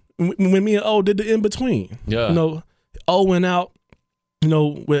something. When me and O did the in between, O went out,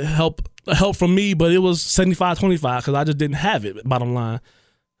 with help from me, but it was 75-25 because I just didn't have it. Bottom line.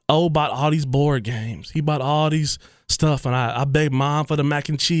 O bought all these board games. He bought all these stuff, and I begged Mom for the mac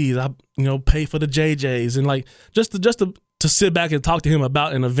and cheese. I paid for the JJs, and like just to sit back and talk to him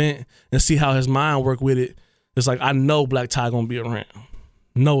about an event and see how his mind worked with it. It's like I know Black Tie gonna be around.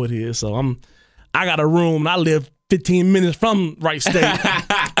 Know it is. So I got a room. And I live 15 minutes from Rice State.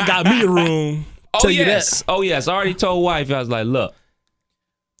 I got me a room. Oh yes. I already told wife. I was like, look,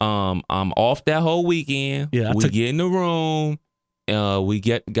 I'm off that whole weekend. Yeah, we get in the room. We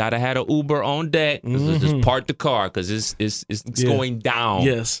gotta have an Uber on deck. Just park the car because it's going down.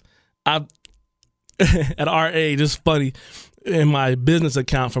 Yes, at our age, it's funny. in my business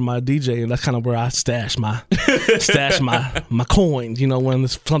account for my DJ, and that's kind of where I stash my coins. You know, when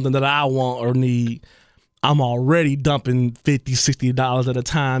it's something that I want or need, I'm already dumping $50, $60 at a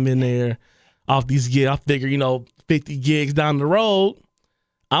time in there off these gigs. I figure, 50 gigs down the road,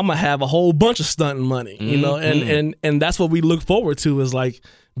 I'm gonna have a whole bunch of stunting money. You know, and that's what we look forward to, is like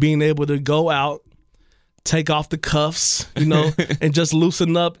being able to go out, take off the cuffs, and just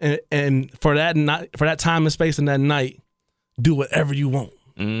loosen up, and for that time and space and that night, do whatever you want,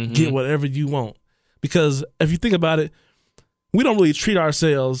 get whatever you want. Because if you think about it, we don't really treat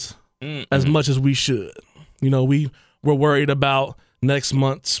ourselves as much as we should. We're worried about next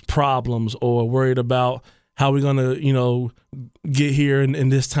month's problems, or worried about how we're gonna, get here in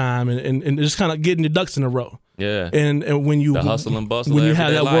this time, and just kind of getting your ducks in a row. Yeah. And when you the hustle and bustle, when you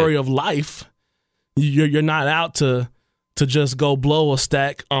have that life. worry of life, you're not out to just go blow a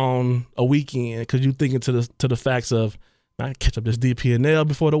stack on a weekend, because you're thinking to the facts of, I can catch up this DP&L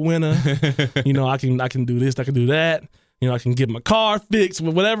before the winter. I can do this, I can do that. I can get my car fixed,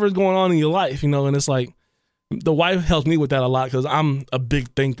 whatever's going on in your life. And it's like, the wife helps me with that a lot, because I'm a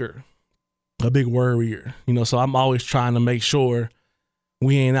big thinker, a big worrier. So I'm always trying to make sure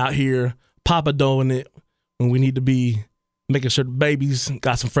we ain't out here papa-doing it when we need to be making sure the babies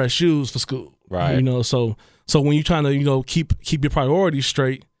got some fresh shoes for school. Right. So when you're trying to, keep your priorities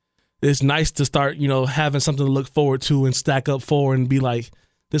straight, it's nice to start, having something to look forward to and stack up for, and be like,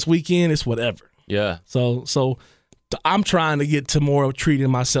 this weekend, it's whatever. Yeah. So I'm trying to get to more of treating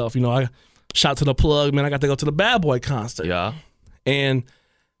myself. I shout to the plug, man. I got to go to the Bad Boy concert. Yeah. And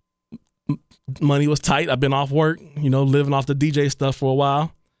money was tight. I've been off work, living off the DJ stuff for a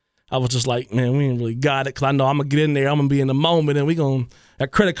while. I was just like, man, we ain't really got it, because I know I'm going to get in there, I'm going to be in the moment, and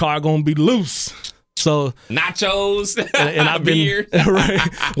that credit card going to be loose. So nachos and I've beer, right,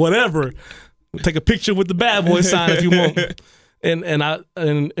 whatever. Take a picture with the Bad Boy sign if you want.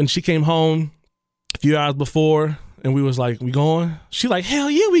 And she came home a few hours before, and we was like, we going? She like,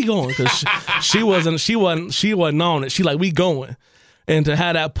 hell yeah, we going, because she wasn't on it. She like, we going. And to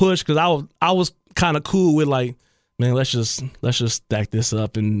have that push, because I was kind of cool with like, man, let's just stack this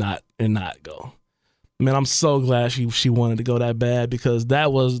up and not go. Man, I'm so glad she wanted to go that bad, because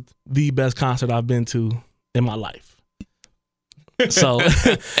that was the best concert I've been to in my life. So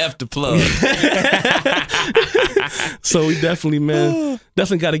F the plug. So we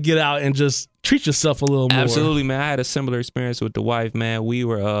definitely got to get out and just treat yourself a little more. Absolutely, man. I had a similar experience with the wife, man. We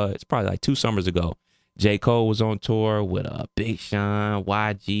were it's probably like 2 summers ago. J. Cole was on tour with Big Sean,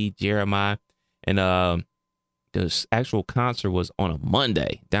 YG, Jeremiah, and the actual concert was on a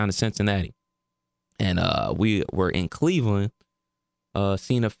Monday down in Cincinnati. And we were in Cleveland,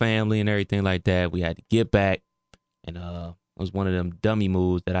 seeing a family and everything like that. We had to get back, and it was one of them dummy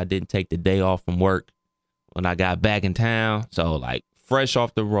moves that I didn't take the day off from work when I got back in town. So, like, fresh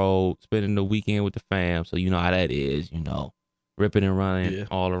off the road, spending the weekend with the fam. So, you know how that is, ripping and running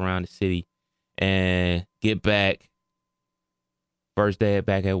all around the city. And get back, first day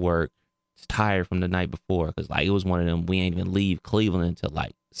back at work, tired from the night before, because, like, it was one of them, we ain't even leave Cleveland until,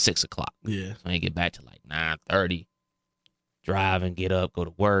 like, 6 o'clock. Yeah. So I ain't get back to like 9:30. Drive and get up, go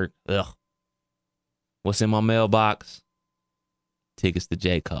to work. Ugh. What's in my mailbox? Tickets to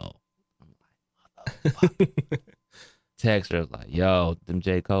J. Cole. I'm like, motherfucker. Text her, like, yo, them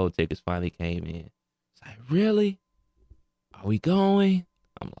J. Cole tickets finally came in. It's like, really? Are we going?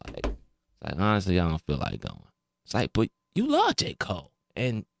 I'm like, honestly, I don't feel like going. It's like, but you love J. Cole,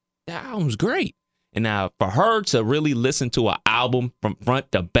 and that album's great. And now for her to really listen to an album from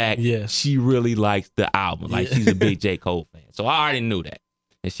front to back, she really likes the album. Like, she's a big J. Cole fan. So I already knew that.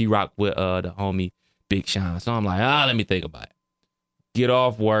 And she rocked with the homie Big Sean. So I'm like, let me think about it. Get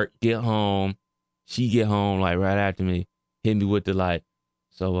off work, get home. She get home like right after me. Hit me with the like,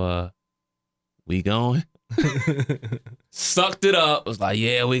 so we going? Sucked it up. Was like,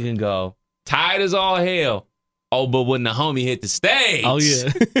 yeah, we can go. Tired as all hell. Oh, but when the homie hit the stage. Oh, yeah.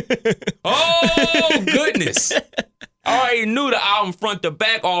 Oh, goodness. I already knew the album front to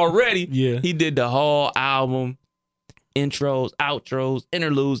back already. Yeah. He did the whole album, intros, outros,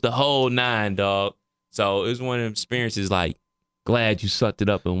 interludes, the whole 9, dog. So it was one of them experiences like, glad you sucked it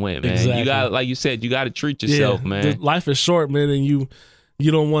up and went, man. Exactly. You got, like you said, you got to treat yourself, man. Life is short, man, and you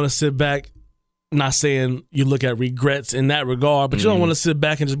don't want to sit back. Not saying you look at regrets in that regard, but you don't want to sit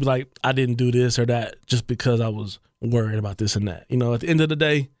back and just be like, I didn't do this or that just because I was worried about this and that. At the end of the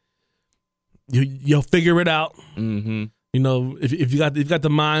day, you'll figure it out. Mm-hmm. If you got the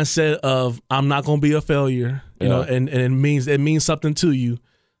mindset of I'm not gonna be a failure, and it means something to you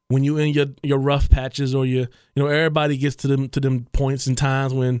when you in your rough patches, or everybody gets to them points and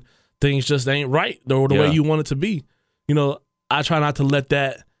times when things just ain't right or the way you want it to be. I try not to let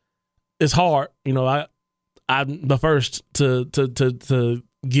that. It's hard, you know. I'm the first to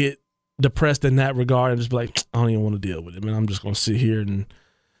get depressed in that regard and just be like, I don't even want to deal with it, man. I'm just gonna sit here and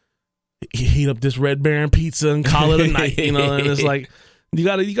heat up this Red Baron pizza and call it a night, you know. And it's like you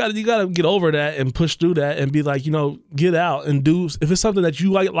gotta get over that and push through that and be like, you know, get out and do. If it's something that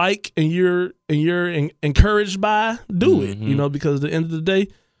you like and you're encouraged by, do it, you know, because at the end of the day,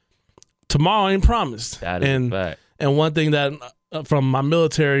 tomorrow ain't promised. That is a fact. And one thing that from my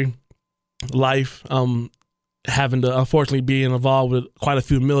military life, having to unfortunately be involved with quite a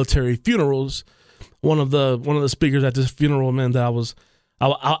few military funerals, one of the speakers at this funeral, man, that I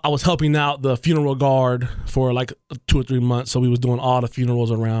was helping out the funeral guard for like 2 or 3 months. So we was doing all the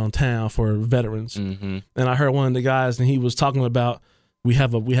funerals around town for veterans. Mm-hmm. And I heard one of the guys, and he was talking about we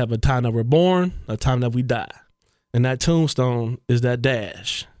have a time that we're born, a time that we die, and that tombstone is that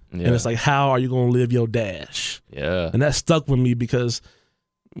dash. Yeah. And it's like, how are you going to live your dash? Yeah. And that stuck with me because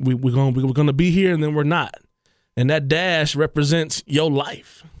we're going to be here and then we're not. And that dash represents your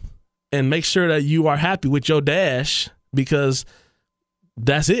life. And make sure that you are happy with your dash because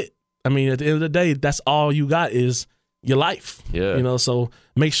that's it. I mean, at the end of the day, that's all you got is your life. Yeah. You know, so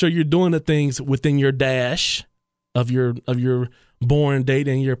make sure you're doing the things within your dash of your born date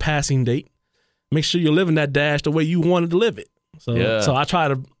and your passing date. Make sure you're living that dash the way you wanted to live it. So I try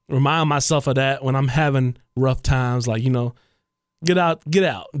to remind myself of that when I'm having rough times, like, you know, get out,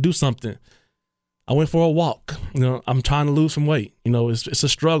 do something. I went for a walk. You know, I'm trying to lose some weight. You know, it's a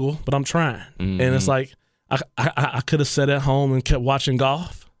struggle, but I'm trying. Mm-hmm. And it's like I could have sat at home and kept watching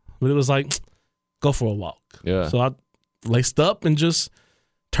golf, but it was like, go for a walk. Yeah. So I laced up and just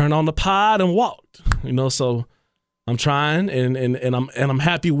turned on the pod and walked. You know, so I'm trying and I'm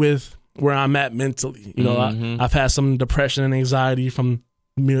happy with where I'm at mentally. You know, I've had some depression and anxiety from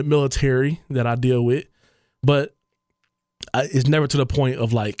military that I deal with, but it's never to the point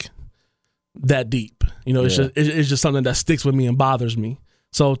of like that deep. You know, it's just something that sticks with me and bothers me.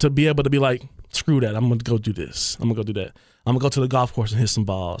 So to be able to be like, screw that, I'm going to go do this. I'm going to go do that. I'm going to go to the golf course and hit some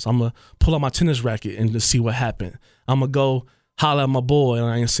balls. I'm going to pull out my tennis racket and just see what happened. I'm going to go holler at my boy and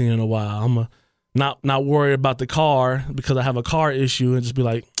I ain't seen in a while. I'm going to not worry about the car because I have a car issue and just be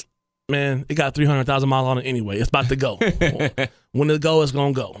like, man, it got 300,000 miles on it anyway. It's about to go. When it go, it's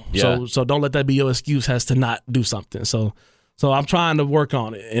going to go. Yeah. So don't let that be your excuse as to not do something. So I'm trying to work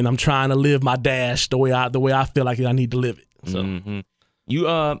on it, and I'm trying to live my dash the way I feel like I need to live it. So you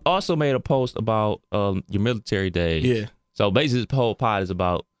also made a post about your military days. Yeah. So basically, this whole pod is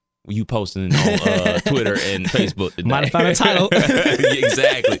about you posting on Twitter and Facebook today. Might have found a title.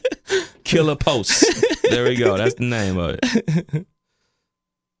 Exactly. Killer posts. There we go. That's the name of it.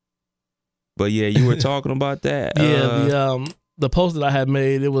 But yeah, you were talking about that. Yeah, the post that I had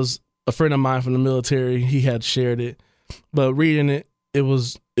made, it was a friend of mine from the military. He had shared it. But reading it, it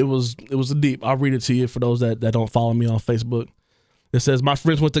was deep. I'll read it to you for those that don't follow me on Facebook. It says, my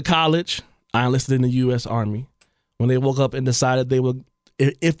friends went to college. I enlisted in the U.S. Army. When they woke up and decided they would,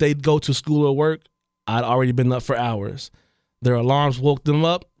 if they'd go to school or work, I'd already been up for hours. Their alarms woke them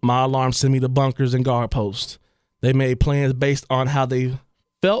up. My alarm sent me to bunkers and guard posts. They made plans based on how they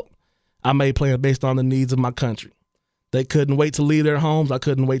felt. I made plans based on the needs of my country. They couldn't wait to leave their homes. I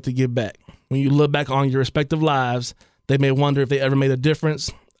couldn't wait to get back. When you look back on your respective lives, they may wonder if they ever made a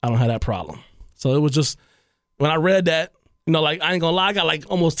difference. I don't have that problem. So it was just, when I read that, you know, like, I ain't gonna lie, I got like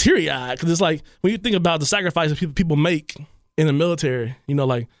almost teary-eyed because it's like, when you think about the sacrifices people make in the military, you know,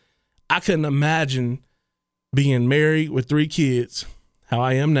 like, I couldn't imagine being married with 3 kids, how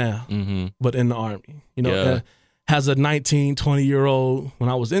I am now, but in the Army. You know, as a 19, 20-year-old, when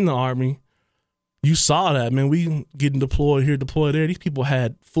I was in the Army, you saw that, man. We getting deployed here, deployed there. These people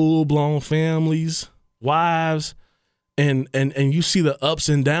had full-blown families, wives, and you see the ups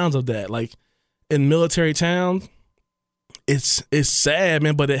and downs of that. Like, in military towns, it's sad,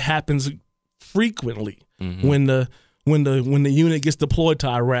 man, but it happens frequently. When the unit gets deployed to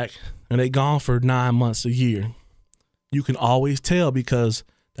Iraq and they gone for 9 months, a year, you can always tell because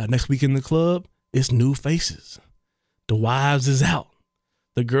that next week in the club, it's new faces. The wives is out.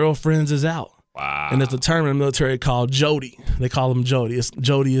 The girlfriends is out. Wow. And there's a term in the military called Jody. They call him Jody.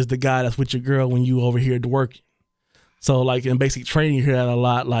 Jody is the guy that's with your girl when you over here to work. So like in basic training, you hear that a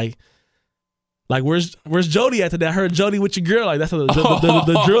lot. Like where's Jody at today? I heard Jody with your girl. Like that's what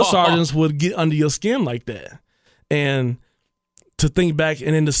the drill sergeants would get under your skin like that. And to think back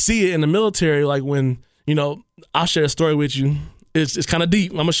and then to see it in the military, like when, you know, I'll share a story with you. It's kind of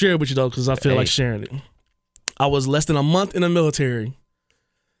deep. I'm going to share it with you though because I feel like sharing it. I was less than a month in the military.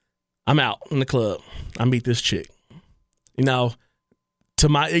 I'm out in the club. I meet this chick. You know, to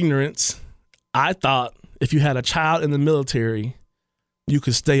my ignorance, I thought if you had a child in the military, you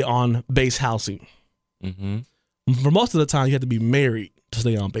could stay on base housing. Mm-hmm. For most of the time, you had to be married to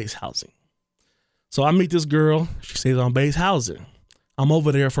stay on base housing. So I meet this girl. She stays on base housing. I'm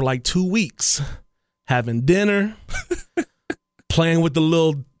over there for like 2 weeks, having dinner, playing with the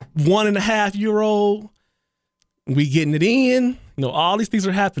little 1.5-year-old. We getting it in. All these things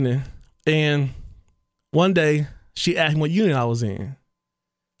are happening. And one day, she asked me what unit I was in.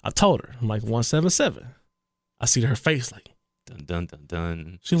 I told her. I'm like, 177. I see her face like, dun, dun, dun,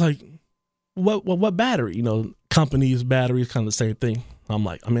 dun. She's like, what battery? Companies, batteries, kind of the same thing. I'm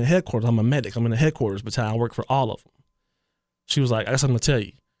like, I'm in headquarters. I'm a medic. I'm in the headquarters battalion. I work for all of them. She was like, I guess I'm going to tell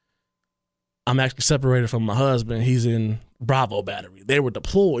you. I'm actually separated from my husband. He's in Bravo battery. They were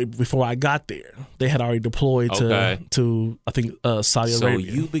deployed before I got there. They had already deployed to I think, Saudi Arabia. So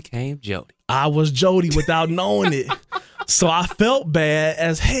you became Jody. I was Jody without knowing it. So I felt bad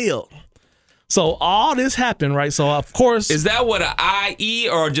as hell. So all this happened, right? So of course, is that what an I-E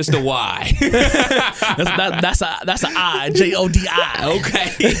or just a Y? that's an I, Jodi.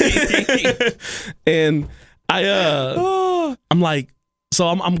 Okay. And I'm like, so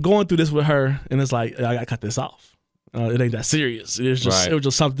I'm going through this with her, and it's like I gotta cut this off. It ain't that serious. It was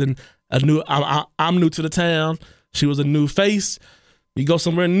just something new. I'm new to the town. She was a new face. You go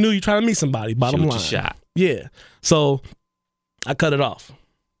somewhere new, you try to meet somebody. Bottom line, shot. Yeah. So I cut it off.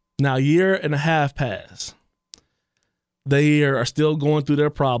 Now, 1.5 years passed. They are still going through their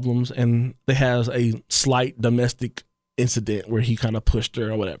problems, and they have a slight domestic incident where he kind of pushed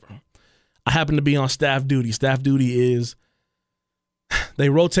her or whatever. I happen to be on staff duty. Staff duty is, they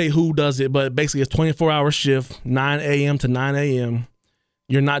rotate who does it, but basically it's 24-hour shift, 9 a.m. to 9 a.m.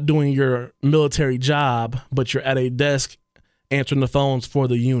 You're not doing your military job, but you're at a desk answering the phones for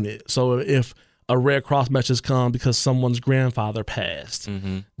the unit. So if a Red Cross message come because someone's grandfather passed,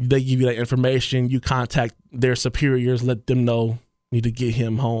 they give you that information. You contact their superiors, let them know you need to get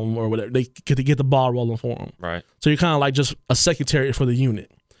him home or whatever. They get the ball rolling for them. Right. So you're kind of like just a secretary for the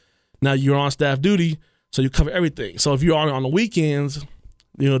unit. Now you're on staff duty, so you cover everything. So if you're on the weekends,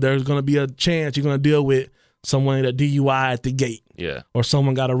 there's going to be a chance you're going to deal with someone at DUI at the gate. Yeah. Or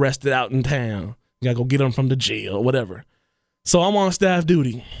someone got arrested out in town. You got to go get them from the jail or whatever. So I'm on staff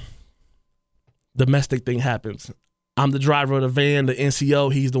duty. Domestic thing happens. I'm the driver of the van, the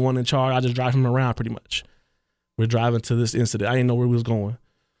NCO. He's the one in charge. I just drive him around pretty much. We're driving to this incident. I didn't know where we was going.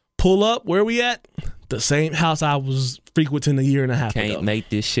 Pull up. Where we at? The same house I was frequenting 1.5 years ago. Can't make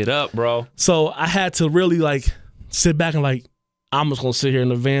this shit up, bro. So I had to really sit back and I'm just going to sit here in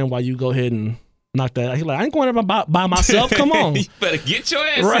the van while you go ahead and knock that out. He's like, I ain't going there by myself. Come on. You better get your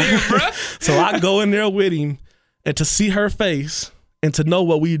ass here, bro. So I go in there with him, and to see her face and to know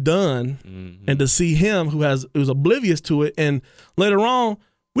what we've done and to see him who's oblivious to it. And later on,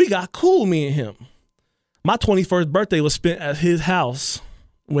 we got cool, me and him. My 21st birthday was spent at his house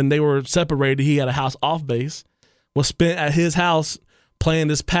when they were separated. He had a house off base, was spent at his house playing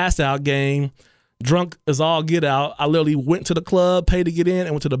this pass out game, drunk as all get out. I literally went to the club, paid to get in,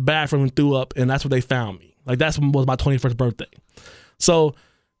 and went to the bathroom and threw up, and that's where they found me. That was my 21st birthday. So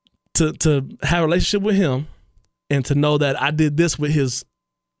to have a relationship with him and to know that I did this with his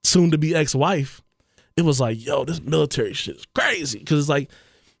soon-to-be ex-wife, it was like, yo, this military shit is crazy. Because it's like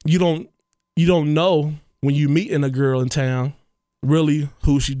you don't know when you meeting a girl in town really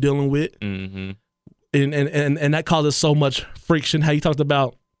who she's dealing with. And that causes so much friction. How you talked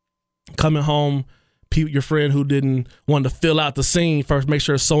about coming home, your friend who didn't want to fill out the scene first, make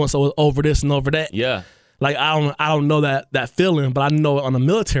sure so-and-so was over this and over that. Yeah. I don't know that feeling, but I know it on the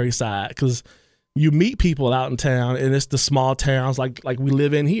military side because you meet people out in town, and it's the small towns like we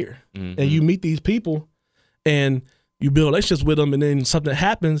live in here. And you meet these people, and you build relationships with them, and then something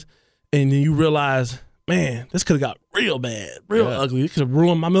happens, and then you realize, man, this could have got real bad, ugly. It could have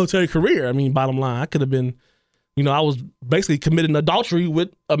ruined my military career. I mean, bottom line, I could have been, I was basically committing adultery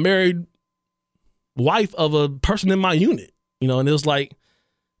with a married wife of a person in my unit, and it was like,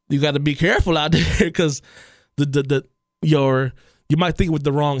 you got to be careful out there because you might think with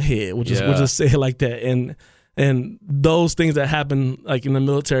the wrong head, we'll just say it like that. And those things that happen like in the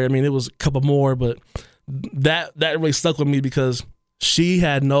military, I mean, it was a couple more, but that really stuck with me because she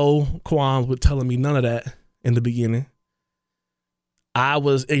had no qualms with telling me none of that in the beginning. I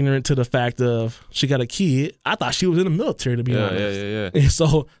was ignorant to the fact of she got a kid. I thought she was in the military, to be honest. Yeah. And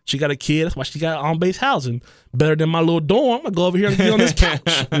so she got a kid. That's why she got on-base housing. Better than my little dorm. I'm going to go over here and get on this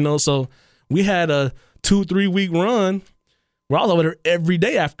couch. So we had a 2-3 week run where I was over there every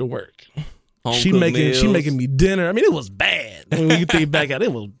day after work. She making me dinner. I mean, it was bad. When you think back at it,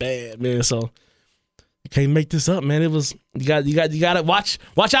 it was bad, man. So You can't make this up, man. It was you got to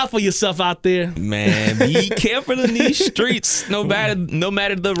watch out for yourself out there. Man, be careful in these streets. No matter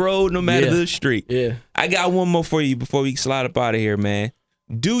the road, no matter the street. Yeah. I got one more for you before we slide up out of here, man.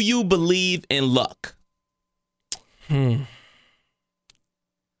 Do you believe in luck?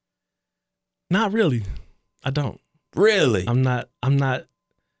 Not really. I don't. Really? I'm not.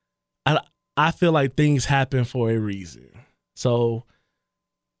 I feel like things happen for a reason. So,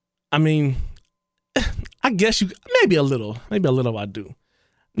 I mean, I guess maybe a little I do.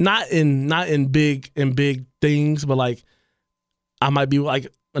 Not in big things, but like I might be like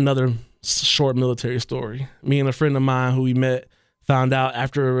another short military story. Me and a friend of mine who we met found out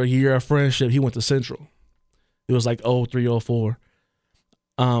after a year of friendship, he went to Central. It was like 03, 04.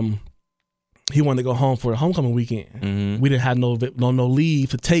 He wanted to go home for a homecoming weekend. Mm-hmm. We didn't have no leave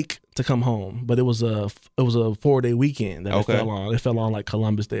to take to come home, but it was a 4-day weekend that it fell on. It fell on like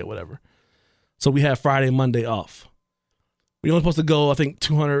Columbus Day or whatever. So we had Friday, Monday off. We only supposed to go, I think,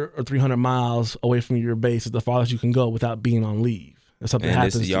 200 or 300 miles away from your base is the farthest you can go without being on leave. If something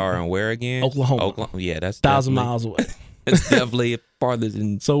happens. This is y'all on where again? Oklahoma. Yeah, that's 1,000 miles away. It's definitely farther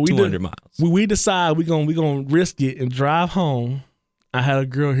than 200 miles. We decide we gonna risk it and drive home. I had a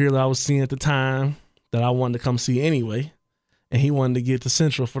girl here that I was seeing at the time that I wanted to come see anyway, and he wanted to get to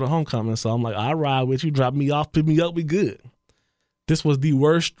Central for the homecoming. So I'm like, I'll ride with you, drop me off, pick me up, we good. This was the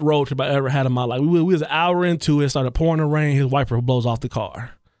worst road trip I ever had in my life. We was an hour into it, started pouring the rain, his wiper blows off the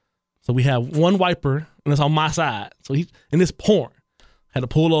car. So we have one wiper, and it's on my side. So and it's pouring. Had to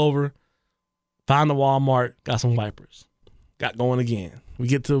pull over, find the Walmart, got some wipers. Got going again. We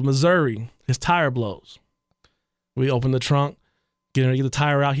get to Missouri, his tire blows. We open the trunk. Get the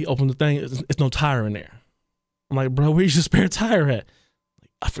tire out. He opened the thing. It's no tire in there. I'm like, bro, where's your spare tire at?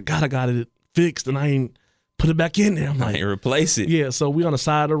 I forgot I got it fixed and I ain't put it back in there. I'm like, replace it. Yeah, so we on the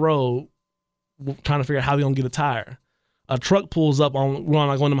side of the road trying to figure out how we gonna get a tire. A truck pulls up we're on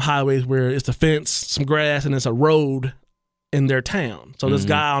like one of them highways where it's a fence, some grass, and it's a road in their town. So this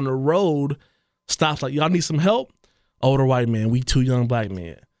guy on the road stops like, y'all need some help? Older white man, we 2 young black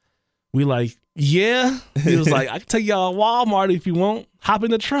men. We like, yeah. He was like, I can take y'all to Walmart if you want. Hop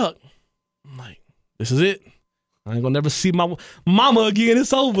in the truck. I'm like, this is it. I ain't gonna never see my mama again.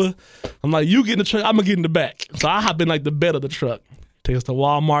 It's over. I'm like, you get in the truck, I'm gonna get in the back. So I hop in like the bed of the truck. Take us to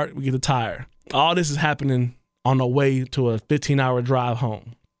Walmart, we get the tire. All this is happening on the way to a 15-hour drive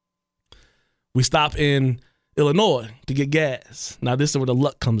home. We stop in Illinois to get gas. Now this is where the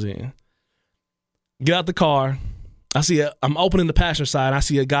luck comes in. Get out the car. I'm opening the passenger side, and I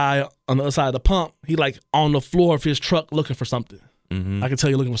see a guy on the other side of the pump. He like on the floor of his truck looking for something. I can tell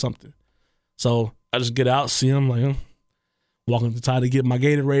you're looking for something. So I just get out, see him, like, walking to try to get my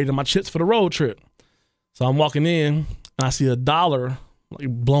Gatorade and my chips for the road trip. So I'm walking in, and I see $1 like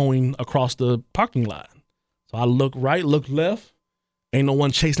blowing across the parking lot. So I look right, look left. Ain't no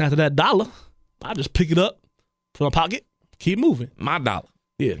one chasing after that $1. I just pick it up, put it in my pocket, keep moving. My $1.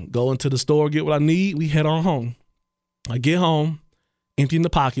 Yeah, go into the store, get what I need. We head on home. I get home, emptying the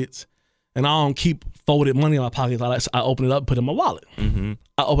pockets, and I don't keep folded money in my pockets. I open it up, put it in my wallet.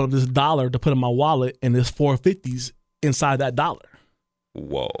 I open up this $1 to put in my wallet, and there's $4.50s inside that $1.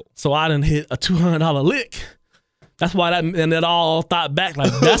 Whoa! So I done hit a $200 lick. That's why that all thought back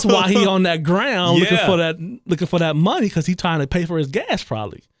like that's why he on that ground looking for that money because he trying to pay for his gas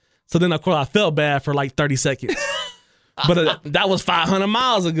probably. So then of course I felt bad for like 30 seconds. But that was 500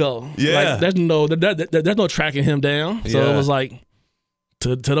 miles ago. Yeah. Like, there's no tracking him down. So it was like,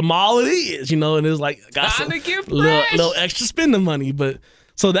 to the mall it is, and it was like, got some little extra spending money. But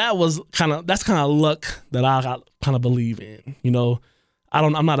so that's kind of luck that I kind of believe in.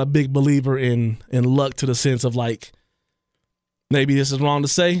 I'm not a big believer in luck to the sense of like, maybe this is wrong to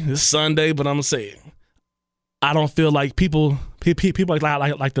say, it's Sunday, but I'm going to say it. I don't feel like people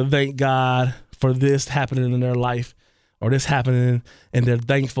like to thank God for this happening in their life. Or this happening, and they're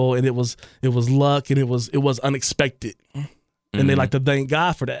thankful, and it was luck, and it was unexpected, and they like to thank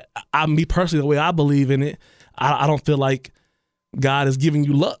God for that. Me personally, the way I believe in it, I don't feel like God is giving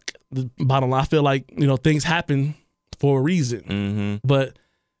you luck. The bottom line, I feel like things happen for a reason. But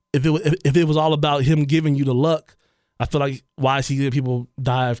if it was all about Him giving you the luck, I feel like why is He letting people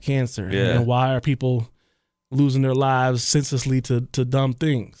die of cancer? Yeah. And why are people losing their lives senselessly to dumb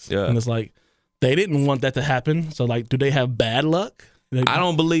things? Yeah. And it's like, they didn't want that to happen. So, like, do they have bad luck? I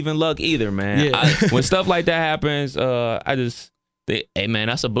don't believe in luck either, man. Yeah. When stuff like that happens, I just think, hey, man,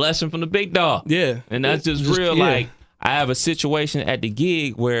 that's a blessing from the big dog. Yeah. And that's just real. Yeah. Like, I have a situation at the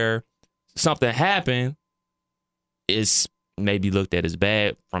gig where something happened. It's maybe looked at as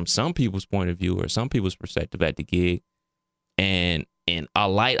bad from some people's point of view or some people's perspective at the gig. And in a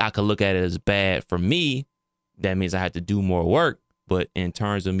light, I could look at it as bad. For me, that means I have to do more work. But in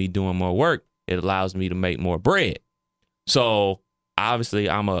terms of me doing more work, it allows me to make more bread. So obviously,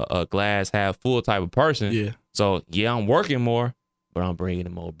 I'm a glass half full type of person. Yeah. So yeah, I'm working more, but I'm bringing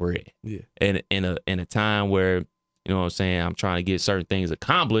in more bread. Yeah. And in a time where, you know what I'm saying, I'm trying to get certain things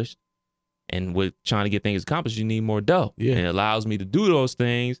accomplished. And with trying to get things accomplished, you need more dough. Yeah. And it allows me to do those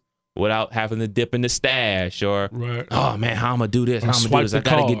things without having to dip in the stash or, Right. oh man, how I'm gonna do this? How I'm gonna do this? I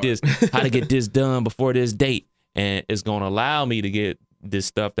gotta get this. How to get this done before this date? And it's gonna allow me to get this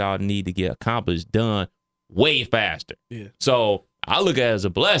stuff that I need to get accomplished done way faster. Yeah. So I look at it as a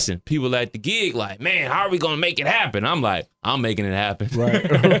blessing. People at the gig like, man, how are we gonna make it happen? I'm like, I'm making it happen. Right.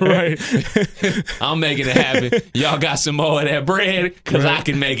 Right. I'm making it happen. Y'all got some more of that bread because I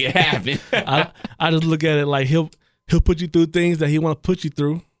can make it happen. I just look at it like he'll put you through things that he want to put you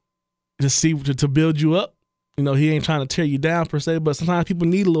through to build you up. You know, he ain't trying to tear you down per se, but sometimes people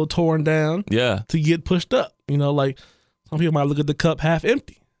need a little torn down Yeah. to get pushed up. You know, like some people might look at the cup half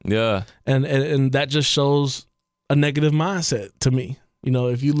empty. Yeah. And that just shows a negative mindset to me. You know,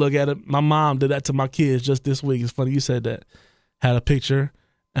 if you look at it, my mom did that to my kids just this week. It's funny you said that. Had a picture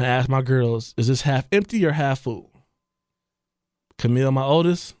and asked my girls, is this half empty or half full? Camille, my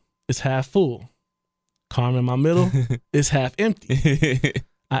oldest, is half full. Carmen, my middle, is half empty.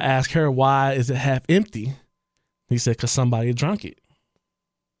 I asked her, why is it half empty? He said, because somebody drank it.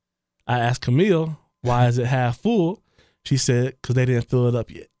 I asked Camille, why is it half full? She said, because they didn't fill it up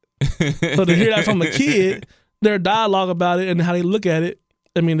yet. So to hear that from a kid, their dialogue about it and how they look at it,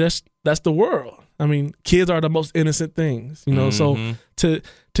 I mean, that's the world. I mean, kids are the most innocent things, you know. Mm-hmm. So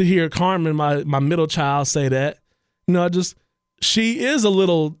to hear Carmen, my middle child, say that, you know, she is a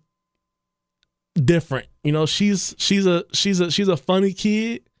little different. You know, she's a funny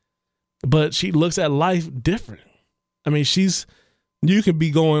kid, but she looks at life different. I mean, you could be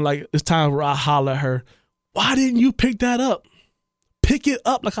going like, it's time where I holler at her, why didn't you pick that up? Pick it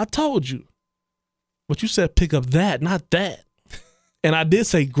up like I told you. But you said pick up that, not that. And I did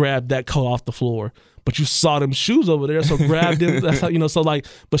say grab that coat off the floor, but you saw them shoes over there, so grab them. That's how, you know, so like,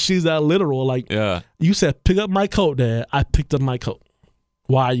 but she's that literal. Like, Yeah. You said pick up my coat, Dad. I picked up my coat.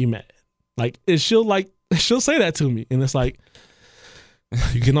 Why are you mad? Like, she'll say that to me, and it's like,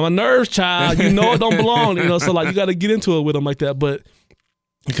 you get on my nerves, child. You know it don't belong. You know, so like you got to get into it with them like that. But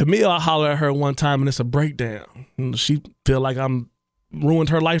Camille, I hollered at her one time, and it's a breakdown. And she feel like I'm ruined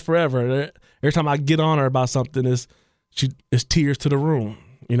her life forever. Every time I get on her about something, it's tears to the room.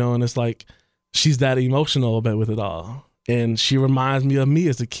 You know, and it's like she's that emotional about with it all. And she reminds me of me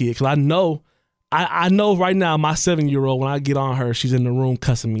as a kid, because I know right now my 7-year-old, when I get on her, she's in the room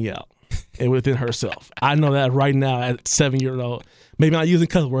cussing me out and within herself. I know that right now at 7-year-old. Maybe not using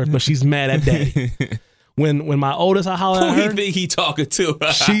cuss words, but she's mad at daddy. When my oldest, I holler at her. Who you think he talking to?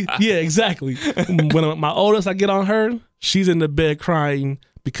 Yeah, exactly. When my oldest, I get on her, she's in the bed crying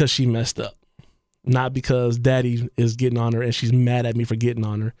because she messed up. Not because daddy is getting on her and she's mad at me for getting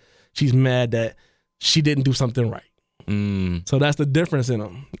on her. She's mad that she didn't do something right. So that's the difference in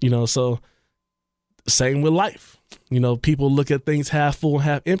them. You know, so same with life. You know, people look at things half full,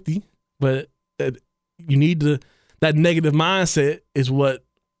 half empty, but you need that negative mindset is what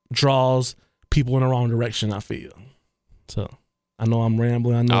draws people in the wrong direction, I feel. So I know I'm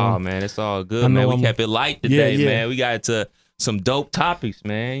rambling. I know. Oh man, it's all good, man. We kept it light today, man. We got to some dope topics,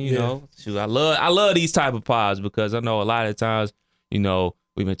 man. You know, shoot, I love these type of pods because I know a lot of times, you know,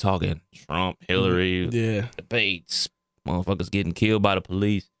 we've been talking Trump, Hillary, debates, motherfuckers getting killed by the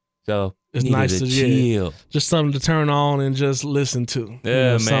police. So it's nice to chill. Just something to turn on and just listen to.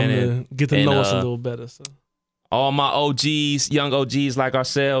 Yeah, you know, man. To get to know us a little better. So. All my OGs, young OGs like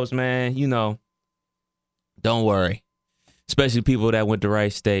ourselves, man, you know, don't worry. Especially people that went to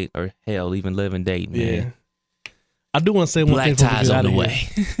Wright State or hell, even live in Dayton, man. Yeah. I do want to say one Black thing. ties on the way.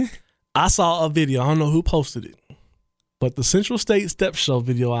 I saw a video. I don't know who posted it, but the Central State Step Show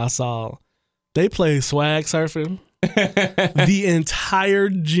video I saw, they played swag surfing. The entire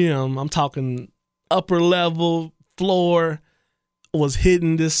gym, I'm talking upper level floor, was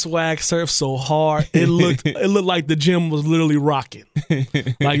hitting this swag surf so hard it looked like the gym was literally rocking.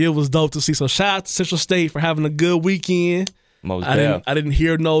 Like it was dope to see. So shout out to Central State for having a good weekend. I didn't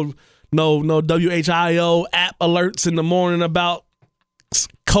hear no WHIO app alerts in the morning about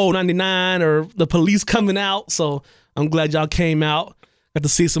Code 99 or the police coming out. So I'm glad y'all came out. Got to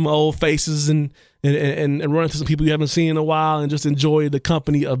see some old faces and run into some people you haven't seen in a while and just enjoy the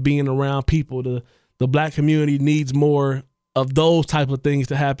company of being around people. The black community needs more of those type of things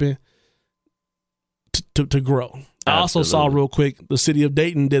to happen to grow. Absolutely. I also saw real quick, the city of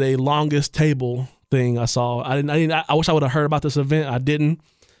Dayton did a longest table thing I saw. I wish I would have heard about this event. I didn't.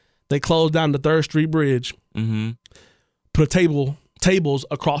 They closed down the 3rd Street Bridge. Mm-hmm. Put tables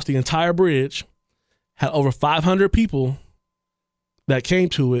across the entire bridge. Had over 500 people that came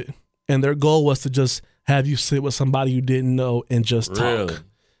to it, and their goal was to just have you sit with somebody you didn't know and just talk. Really?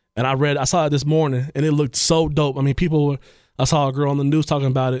 And I saw it this morning, and it looked so dope. I mean, I saw a girl on the news talking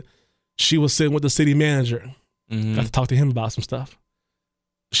about it. She was sitting with the city manager. Mm-hmm. Got to talk to him about some stuff.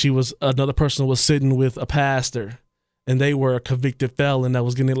 Another person was sitting with a pastor, and they were a convicted felon that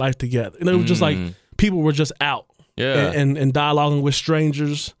was getting their life together. And it was just like people were just out and dialoguing with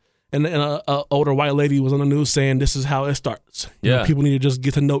strangers. And a older white lady was on the news saying this is how it starts. You know, people need to just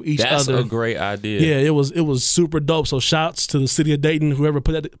get to know each other. That's a great idea. Yeah, it was super dope. So shouts to the city of Dayton, whoever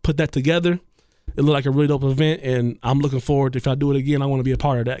put that together. It looked like a really dope event, and I'm looking forward to, if I do it again, I want to be a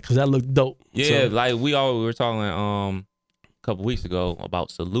part of that because that looked dope. Yeah, like we were talking a couple weeks ago about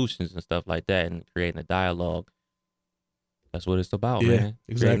solutions and stuff like that and creating a dialogue. That's what it's about, man.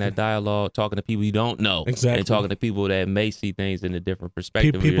 Exactly. Creating that dialogue, talking to people you don't know. Exactly. And talking to people that may see things in a different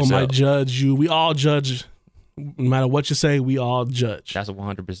perspective. People might judge you. We all judge. No matter what you say, we all judge. That's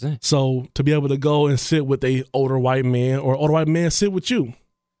 100%. So to be able to go and sit with a older white man, or older white man sit with you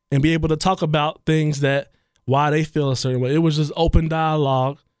and be able to talk about things that why they feel a certain way. It was just open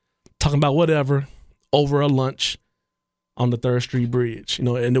dialogue, talking about whatever over a lunch on the 3rd Street Bridge. You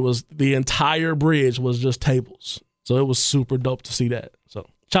know, and it was the entire bridge was just tables. So it was super dope to see that. So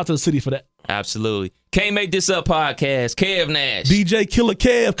shout out to the city for that. Absolutely. Can't Make This Up podcast. Kev Nash. DJ Killer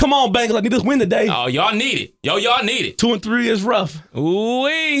Kev. Come on, Bengals. I need this win today. Oh, y'all need it. Y'all need it. 2-3 is rough.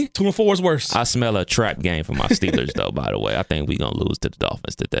 Ooh-wee. 2-4 is worse. I smell a trap game for my Steelers, though, by the way. I think we're going to lose to the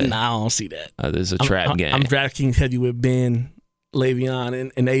Dolphins today. Nah, I don't see that. This is a trap game. I'm DraftKings heavy with Ben,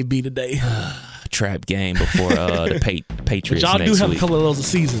 Le'Veon, and AB today. Trap game before the Patriots but y'all next do have week. a couple of those a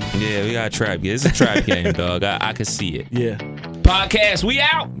season. Yeah, we got a trap game. It's a trap game, dog. I can see it. Yeah. Podcast, we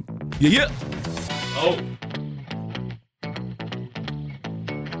out. Yeah. Oh.